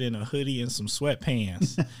sit in a hoodie and some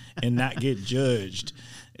sweatpants and not get judged.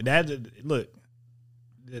 That's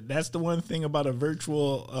the one thing about a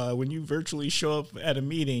virtual, when you virtually show up at a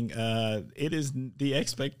meeting, it is the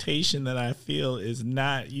expectation that I feel is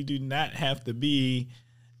you do not have to be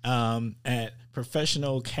at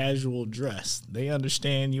professional casual dress. They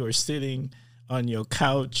understand you are sitting on your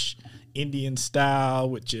couch, Indian style,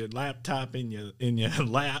 with your laptop in your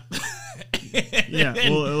lap. Yeah,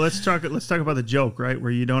 well, let's talk about the joke, right?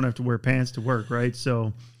 Where you don't have to wear pants to work, right?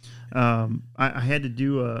 So, I had to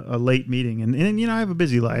do a late meeting, and I have a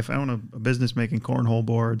busy life. I own a business making cornhole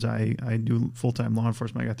boards. I do full time law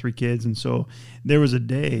enforcement. I got 3 kids, and so there was a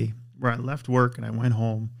day where I left work and I went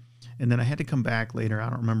home, and then I had to come back later. I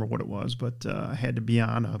don't remember what it was, but I had to be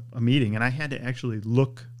on a meeting, and I had to actually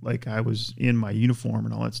look like I was in my uniform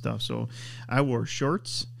and all that stuff. So I wore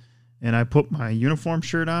shorts, and I put my uniform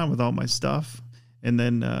shirt on with all my stuff. And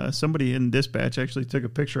then somebody in dispatch actually took a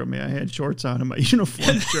picture of me. I had shorts on and my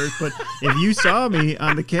uniform shirt. But if you saw me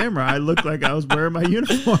on the camera, I looked like I was wearing my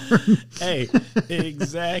uniform. Hey,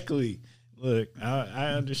 exactly. Look,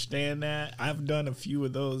 I understand that. I've done a few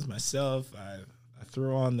of those myself. I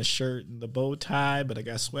throw on the shirt and the bow tie, but I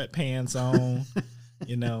got sweatpants on.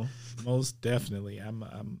 Most definitely.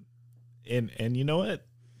 And you know what?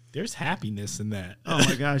 There's happiness in that. Oh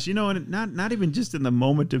my gosh. And not even just in the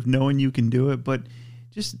moment of knowing you can do it, but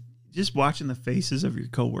just watching the faces of your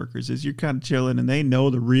coworkers as you're kind of chilling and they know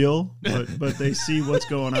the real, but they see what's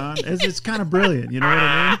going on. It's kind of brilliant. You know what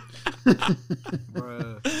I mean?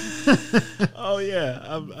 Oh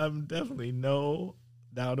yeah. I'm definitely no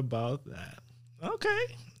doubt about that.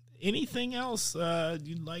 Okay. Anything else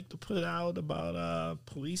you'd like to put out about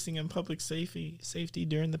policing and public safety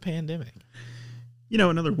during the pandemic?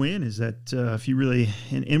 Another win is that if you really,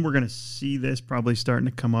 and we're going to see this probably starting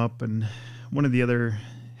to come up, and one of the other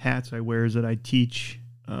hats I wear is that I teach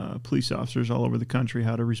police officers all over the country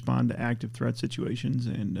how to respond to active threat situations,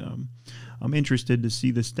 and I'm interested to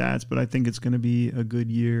see the stats, but I think it's going to be a good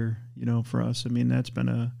year, for us. I mean, that's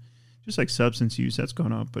been just like substance use, that's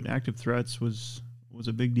gone up, but active threats was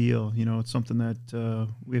a big deal. It's something that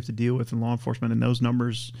we have to deal with in law enforcement, and those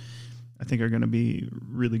numbers I think are going to be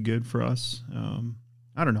really good for us.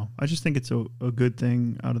 I don't know. I just think it's a good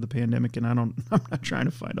thing out of the pandemic, and I'm not trying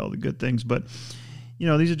to find all the good things, but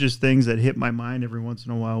these are just things that hit my mind every once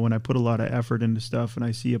in a while when I put a lot of effort into stuff and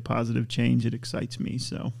I see a positive change. It excites me.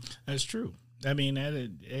 So that's true. I mean,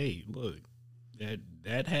 look,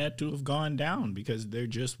 that had to have gone down because there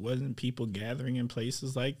just wasn't people gathering in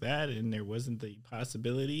places like that, and there wasn't the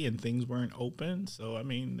possibility, and things weren't open. So I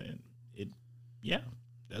mean,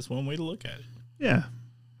 that's one way to look at it. Yeah.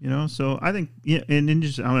 So I think, and then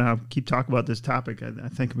I'll keep talking about this topic. I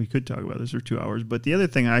think we could talk about this for 2 hours. But the other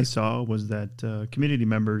thing I saw was that community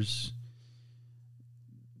members,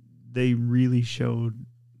 they really showed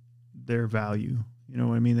their value, You know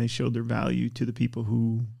what I mean? They showed their value to the people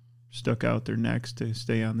who stuck out their necks to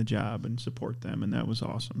stay on the job and support them, and that was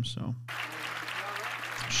awesome. So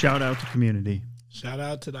shout out to community. Shout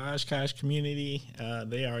out to the Oshkosh community.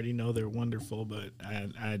 They already know they're wonderful, but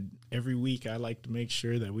I every week I like to make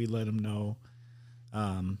sure that we let them know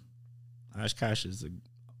Oshkosh is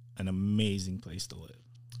an amazing place to live.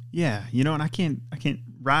 Yeah, you know, and I can't.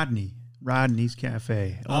 Rodney's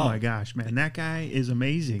Cafe. Oh my gosh, man, that guy is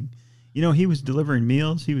amazing. You know, he was delivering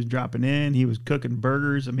meals. He was dropping in. He was cooking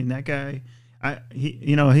burgers. I mean, that guy,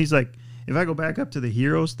 he's like, if I go back up to the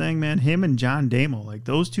Heroes thing, man, him and John Damel, like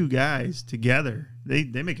those two guys together, they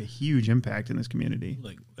make a huge impact in this community.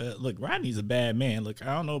 Look, Rodney's a bad man. Look,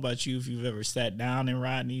 I don't know about you if you've ever sat down in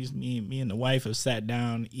Rodney's. Me and the wife have sat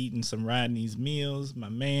down eating some Rodney's meals. My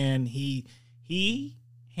man, he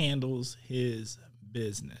handles his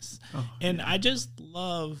business. And yeah. I just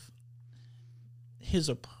love his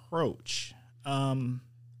approach in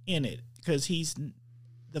it, because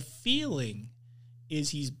the feeling is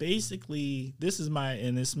he's basically, this is my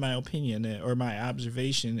opinion or my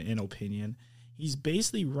observation and opinion, he's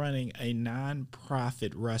basically running a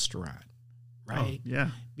non-profit restaurant, right? Oh, yeah.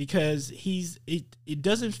 Because it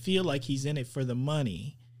doesn't feel like he's in it for the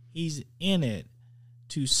money. He's in it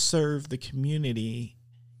to serve the community.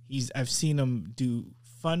 I've seen him do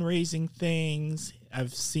fundraising things.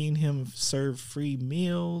 I've seen him serve free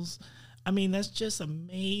meals. I mean, that's just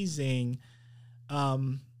amazing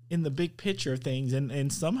in the big picture of things.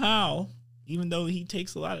 And somehow, even though he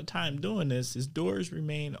takes a lot of time doing this, his doors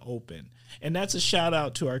remain open. And that's a shout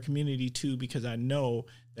out to our community too, because I know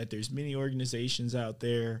that there's many organizations out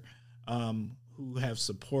there who have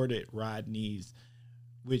supported Rodney's,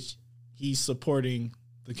 which he's supporting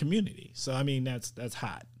the community. So, I mean, that's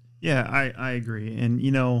hot. Yeah, I agree. And,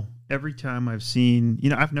 you know, every time I've seen,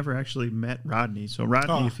 you know, I've never actually met Rodney. So,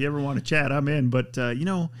 Rodney, if you ever want to chat, I'm in. But, you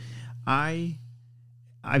know, I've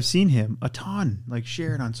seen him a ton, like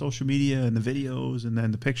shared on social media and the videos and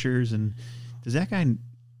then the pictures. And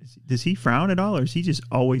does he frown at all, or is he just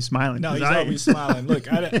always smiling? No, he's always smiling.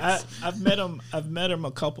 Look, I've met him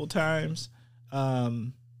a couple times,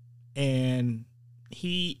 and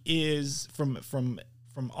he is from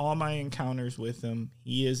all my encounters with him,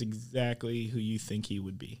 he is exactly who you think he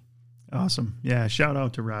would be. Awesome. Yeah, shout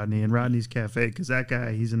out to Rodney and Rodney's Cafe, because that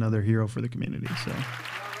guy, he's another hero for the community. So,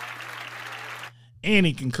 and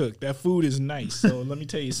he can cook. That food is nice. So let me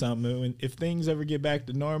tell you something. If things ever get back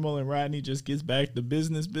to normal and Rodney just gets back to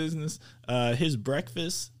business, his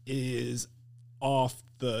breakfast is off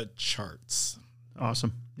the charts.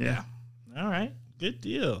 Awesome. Yeah. All right. Good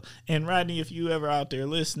deal. And Rodney, if you ever out there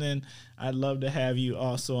listening, I'd love to have you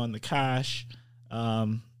also on the Kosh.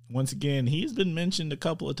 Once again, he's been mentioned a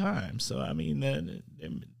couple of times. So, I mean, the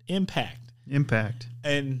impact.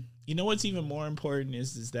 And you know what's even more important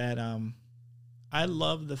is that I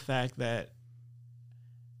love the fact that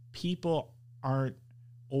people aren't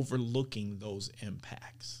overlooking those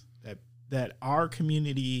impacts. That our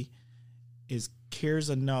community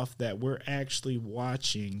cares enough that we're actually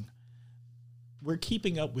watching. We're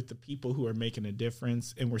keeping up with the people who are making a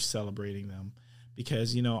difference, and we're celebrating them,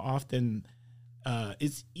 because, you know, often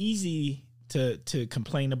it's easy to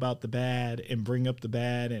complain about the bad and bring up the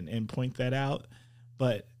bad and point that out.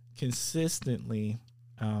 But consistently,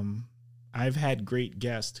 I've had great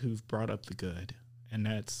guests who've brought up the good, and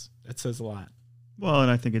that says a lot. Well, and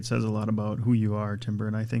I think it says a lot about who you are, Timber,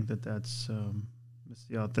 and I think that's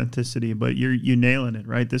the authenticity. But you're nailing it,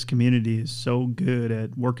 right? This community is so good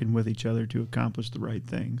at working with each other to accomplish the right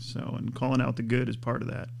things. So, and calling out the good is part of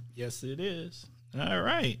that. Yes, it is. All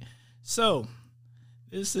right. So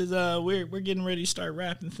this is we're getting ready to start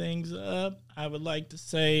wrapping things up. I would like to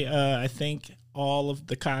say I thank all of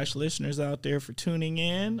the Kosh listeners out there for tuning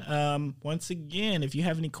in. Once again, if you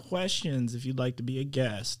have any questions, if you'd like to be a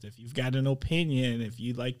guest, if you've got an opinion, if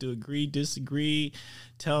you'd like to agree, disagree,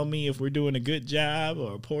 tell me if we're doing a good job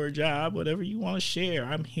or a poor job, whatever you want to share,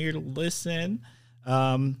 I'm here to listen.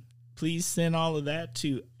 Please send all of that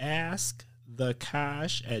to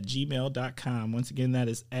askthekosh@gmail.com. Once again, that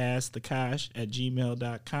is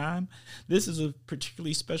askthekosh@gmail.com. This is a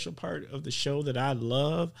particularly special part of the show that I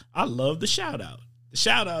love. I love the shout out. The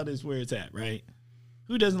shout out is where it's at, right?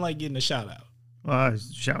 Who doesn't like getting a shout out? Well,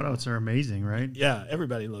 shout outs are amazing, right? Yeah,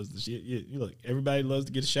 everybody loves this. Look, everybody loves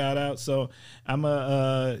to get a shout out. So I'm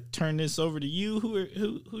gonna turn this over to you.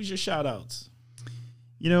 Who's your shout outs?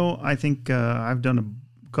 You know, I think I've done a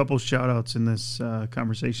couple shout outs in this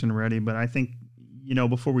conversation already, but I think, you know,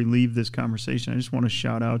 before we leave this conversation, I just want to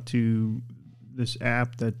shout out to this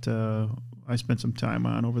app that I spent some time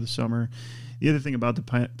on over the summer. The other thing about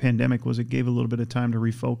the pandemic was it gave a little bit of time to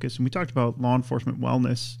refocus. And we talked about law enforcement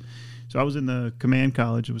wellness. So I was in the command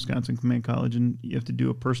college, the Wisconsin Command College, and you have to do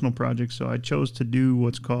a personal project. So I chose to do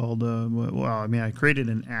what's called, I created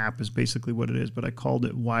an app is basically what it is, but I called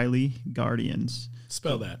it Wiley Guardians.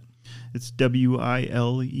 Spell that. It's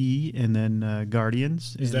WILE and then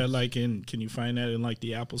Guardians. Is that like can you find that in like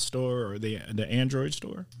the Apple Store or the Android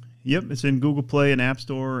store? Yep, it's in Google Play and App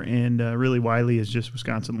Store, and really Wiley is just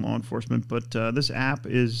Wisconsin law enforcement. But this app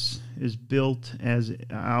is built as,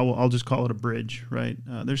 I'll just call it a bridge, right?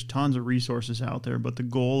 There's tons of resources out there, but the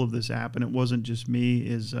goal of this app, and it wasn't just me,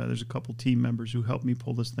 is there's a couple team members who helped me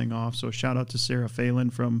pull this thing off. So shout out to Sarah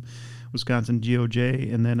Phelan from Wisconsin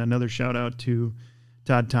GOJ, and then another shout out to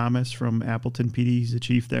Todd Thomas from Appleton PD. He's the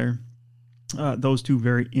chief there. Those two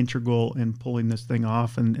very integral in pulling this thing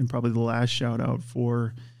off, and probably the last shout out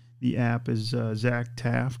for the app is Zach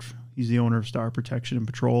Taft. He's the owner of Star Protection and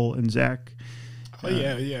Patrol. And Zach...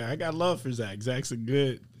 yeah. I got love for Zach. He's a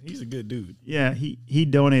good dude. Yeah, he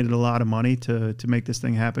donated a lot of money to make this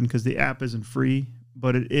thing happen because the app isn't free,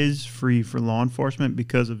 but it is free for law enforcement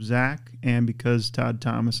because of Zach and because Todd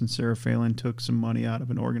Thomas and Sarah Phelan took some money out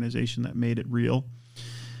of an organization that made it real.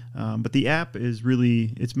 But the app is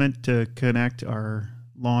really... It's meant to connect our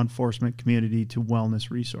law enforcement community to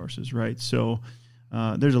wellness resources, right? So...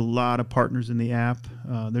 there's a lot of partners in the app.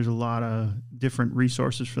 There's a lot of different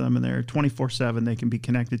resources for them in there. 24/7, they can be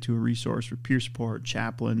connected to a resource for peer support,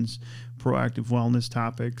 chaplains, proactive wellness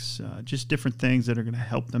topics, just different things that are going to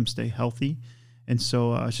help them stay healthy. And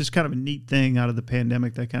so it's just kind of a neat thing out of the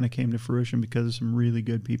pandemic that kind of came to fruition because of some really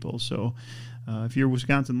good people. So if you're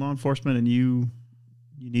Wisconsin law enforcement and you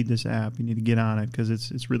need this app, you need to get on it because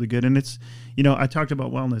it's really good. And it's, I talked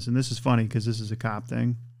about wellness, and this is funny because this is a cop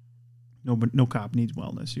thing. No cop needs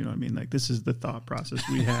wellness. You know what I mean? Like, this is the thought process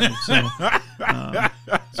we have.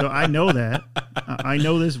 So I know that. I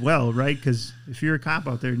know this well, right? Because if you're a cop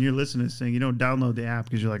out there and you're listening to this thing, you don't download the app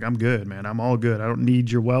because you're like, I'm good, man. I'm all good. I don't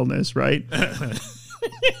need your wellness, right?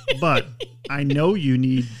 But I know you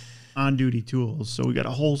need on-duty tools. So we got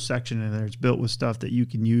a whole section in there. It's built with stuff that you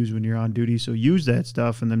can use when you're on duty. So use that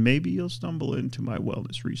stuff, and then maybe you'll stumble into my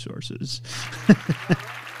wellness resources.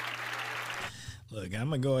 Look, I'm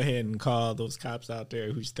going to go ahead and call those cops out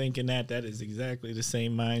there who's thinking that is exactly the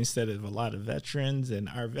same mindset of a lot of veterans. And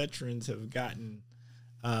our veterans have gotten,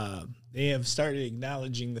 they have started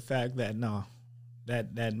acknowledging the fact that, no,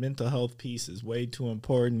 that mental health piece is way too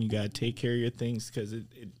important. You got to take care of your things because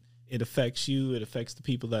it affects you. It affects the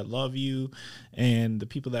people that love you and the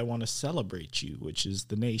people that want to celebrate you, which is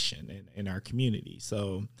the nation and our community.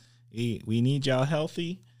 So we need y'all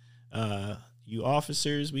healthy. You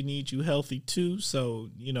officers, we need you healthy too. So,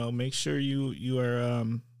 make sure you are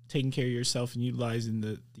taking care of yourself and utilizing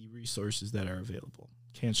the resources that are available.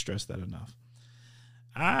 Can't stress that enough.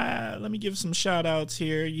 Let me give some shout outs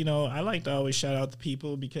here. I like to always shout out the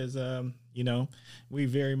people because, we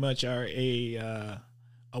very much are a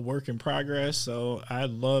work in progress. So I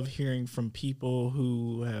love hearing from people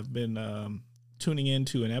who have been tuning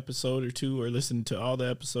into an episode or two or listening to all the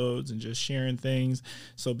episodes and just sharing things.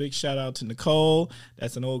 So big shout out to Nicole.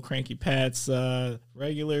 That's an old Cranky Pat's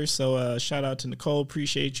regular. So shout out to Nicole.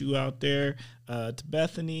 Appreciate you out there. To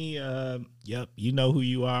Bethany. Yep. You know who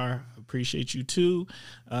you are. Appreciate you too.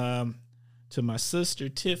 To my sister,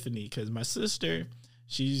 Tiffany, because my sister,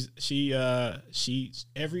 she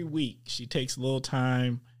every week she takes a little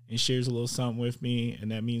time and shares a little something with me,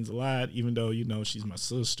 and that means a lot, even though, she's my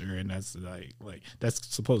sister, and that's like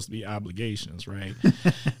that's supposed to be obligations, right?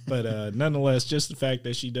 But nonetheless, just the fact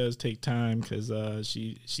that she does take time because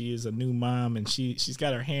she is a new mom, and she's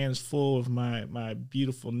got her hands full of my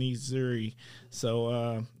beautiful niece Zuri. So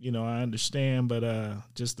I understand, but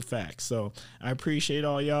just the facts. So I appreciate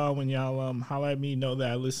all y'all when y'all holler at me. Know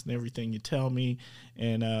that I listen to everything you tell me,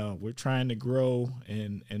 and we're trying to grow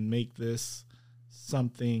and make this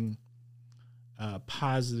something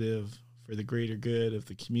positive for the greater good of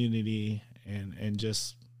the community and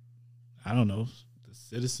just, I don't know, the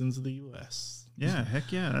citizens of the U.S. Yeah,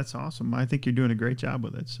 heck yeah, that's awesome. I think you're doing a great job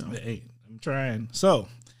with it. So hey, I'm trying. So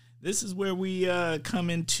this is where we come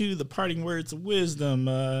into the parting words of wisdom.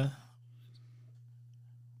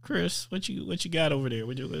 Chris, what you got over there?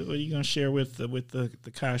 What are you going to share with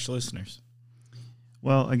the Kosh listeners?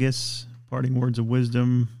 Well, I guess parting words of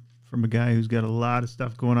wisdom from a guy who's got a lot of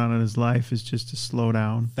stuff going on in his life is just to slow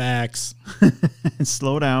down. Facts.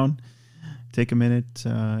 Slow down. Take a minute.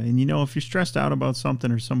 And if you're stressed out about something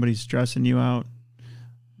or somebody's stressing you out,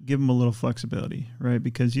 give them a little flexibility, right?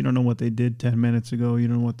 Because you don't know what they did 10 minutes ago. You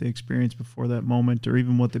don't know what they experienced before that moment, or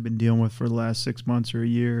even what they've been dealing with for the last 6 months or a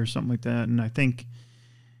year or something like that. And I think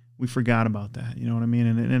we forgot about that. You know what I mean?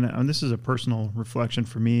 And this is a personal reflection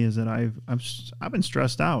for me, is that I've been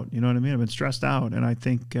stressed out. You know what I mean? I've been stressed out. And I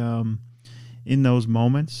think in those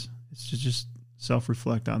moments, it's to just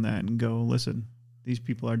self-reflect on that and go, listen, these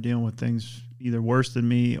people are dealing with things either worse than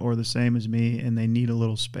me or the same as me, and they need a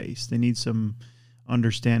little space. They need some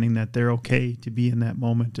understanding that they're okay to be in that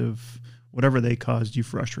moment of whatever they caused you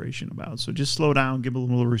frustration about. So just slow down, give a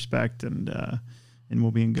little respect, and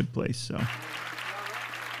we'll be in good place. So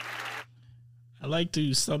I like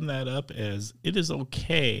to sum that up as it is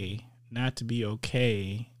okay not to be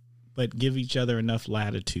okay, but give each other enough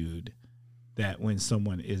latitude that when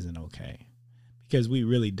someone isn't okay, because we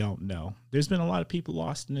really don't know. There's been a lot of people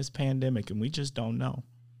lost in this pandemic, and we just don't know.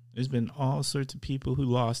 There's been all sorts of people who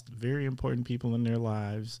lost very important people in their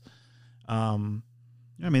lives. I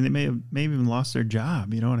mean, they may have even lost their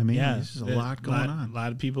job. You know what I mean? Yeah, there's just a lot going on. A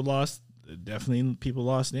lot of people lost. Definitely, people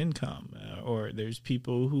lost income, or there's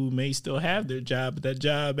people who may still have their job, but that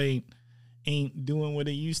job ain't doing what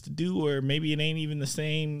it used to do, or maybe it ain't even the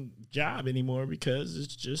same job anymore because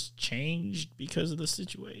it's just changed because of the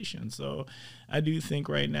situation. So, I do think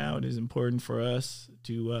right now it is important for us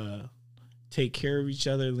to take care of each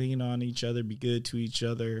other, lean on each other, be good to each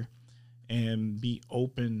other, and be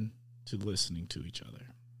open to listening to each other.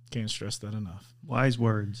 Can't stress that enough. Wise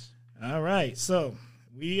words. All right, so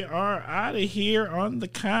we are out of here on the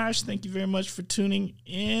Kosh. Thank you very much for tuning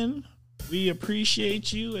in. We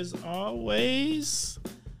appreciate you as always.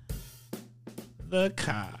 The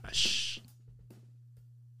Kosh.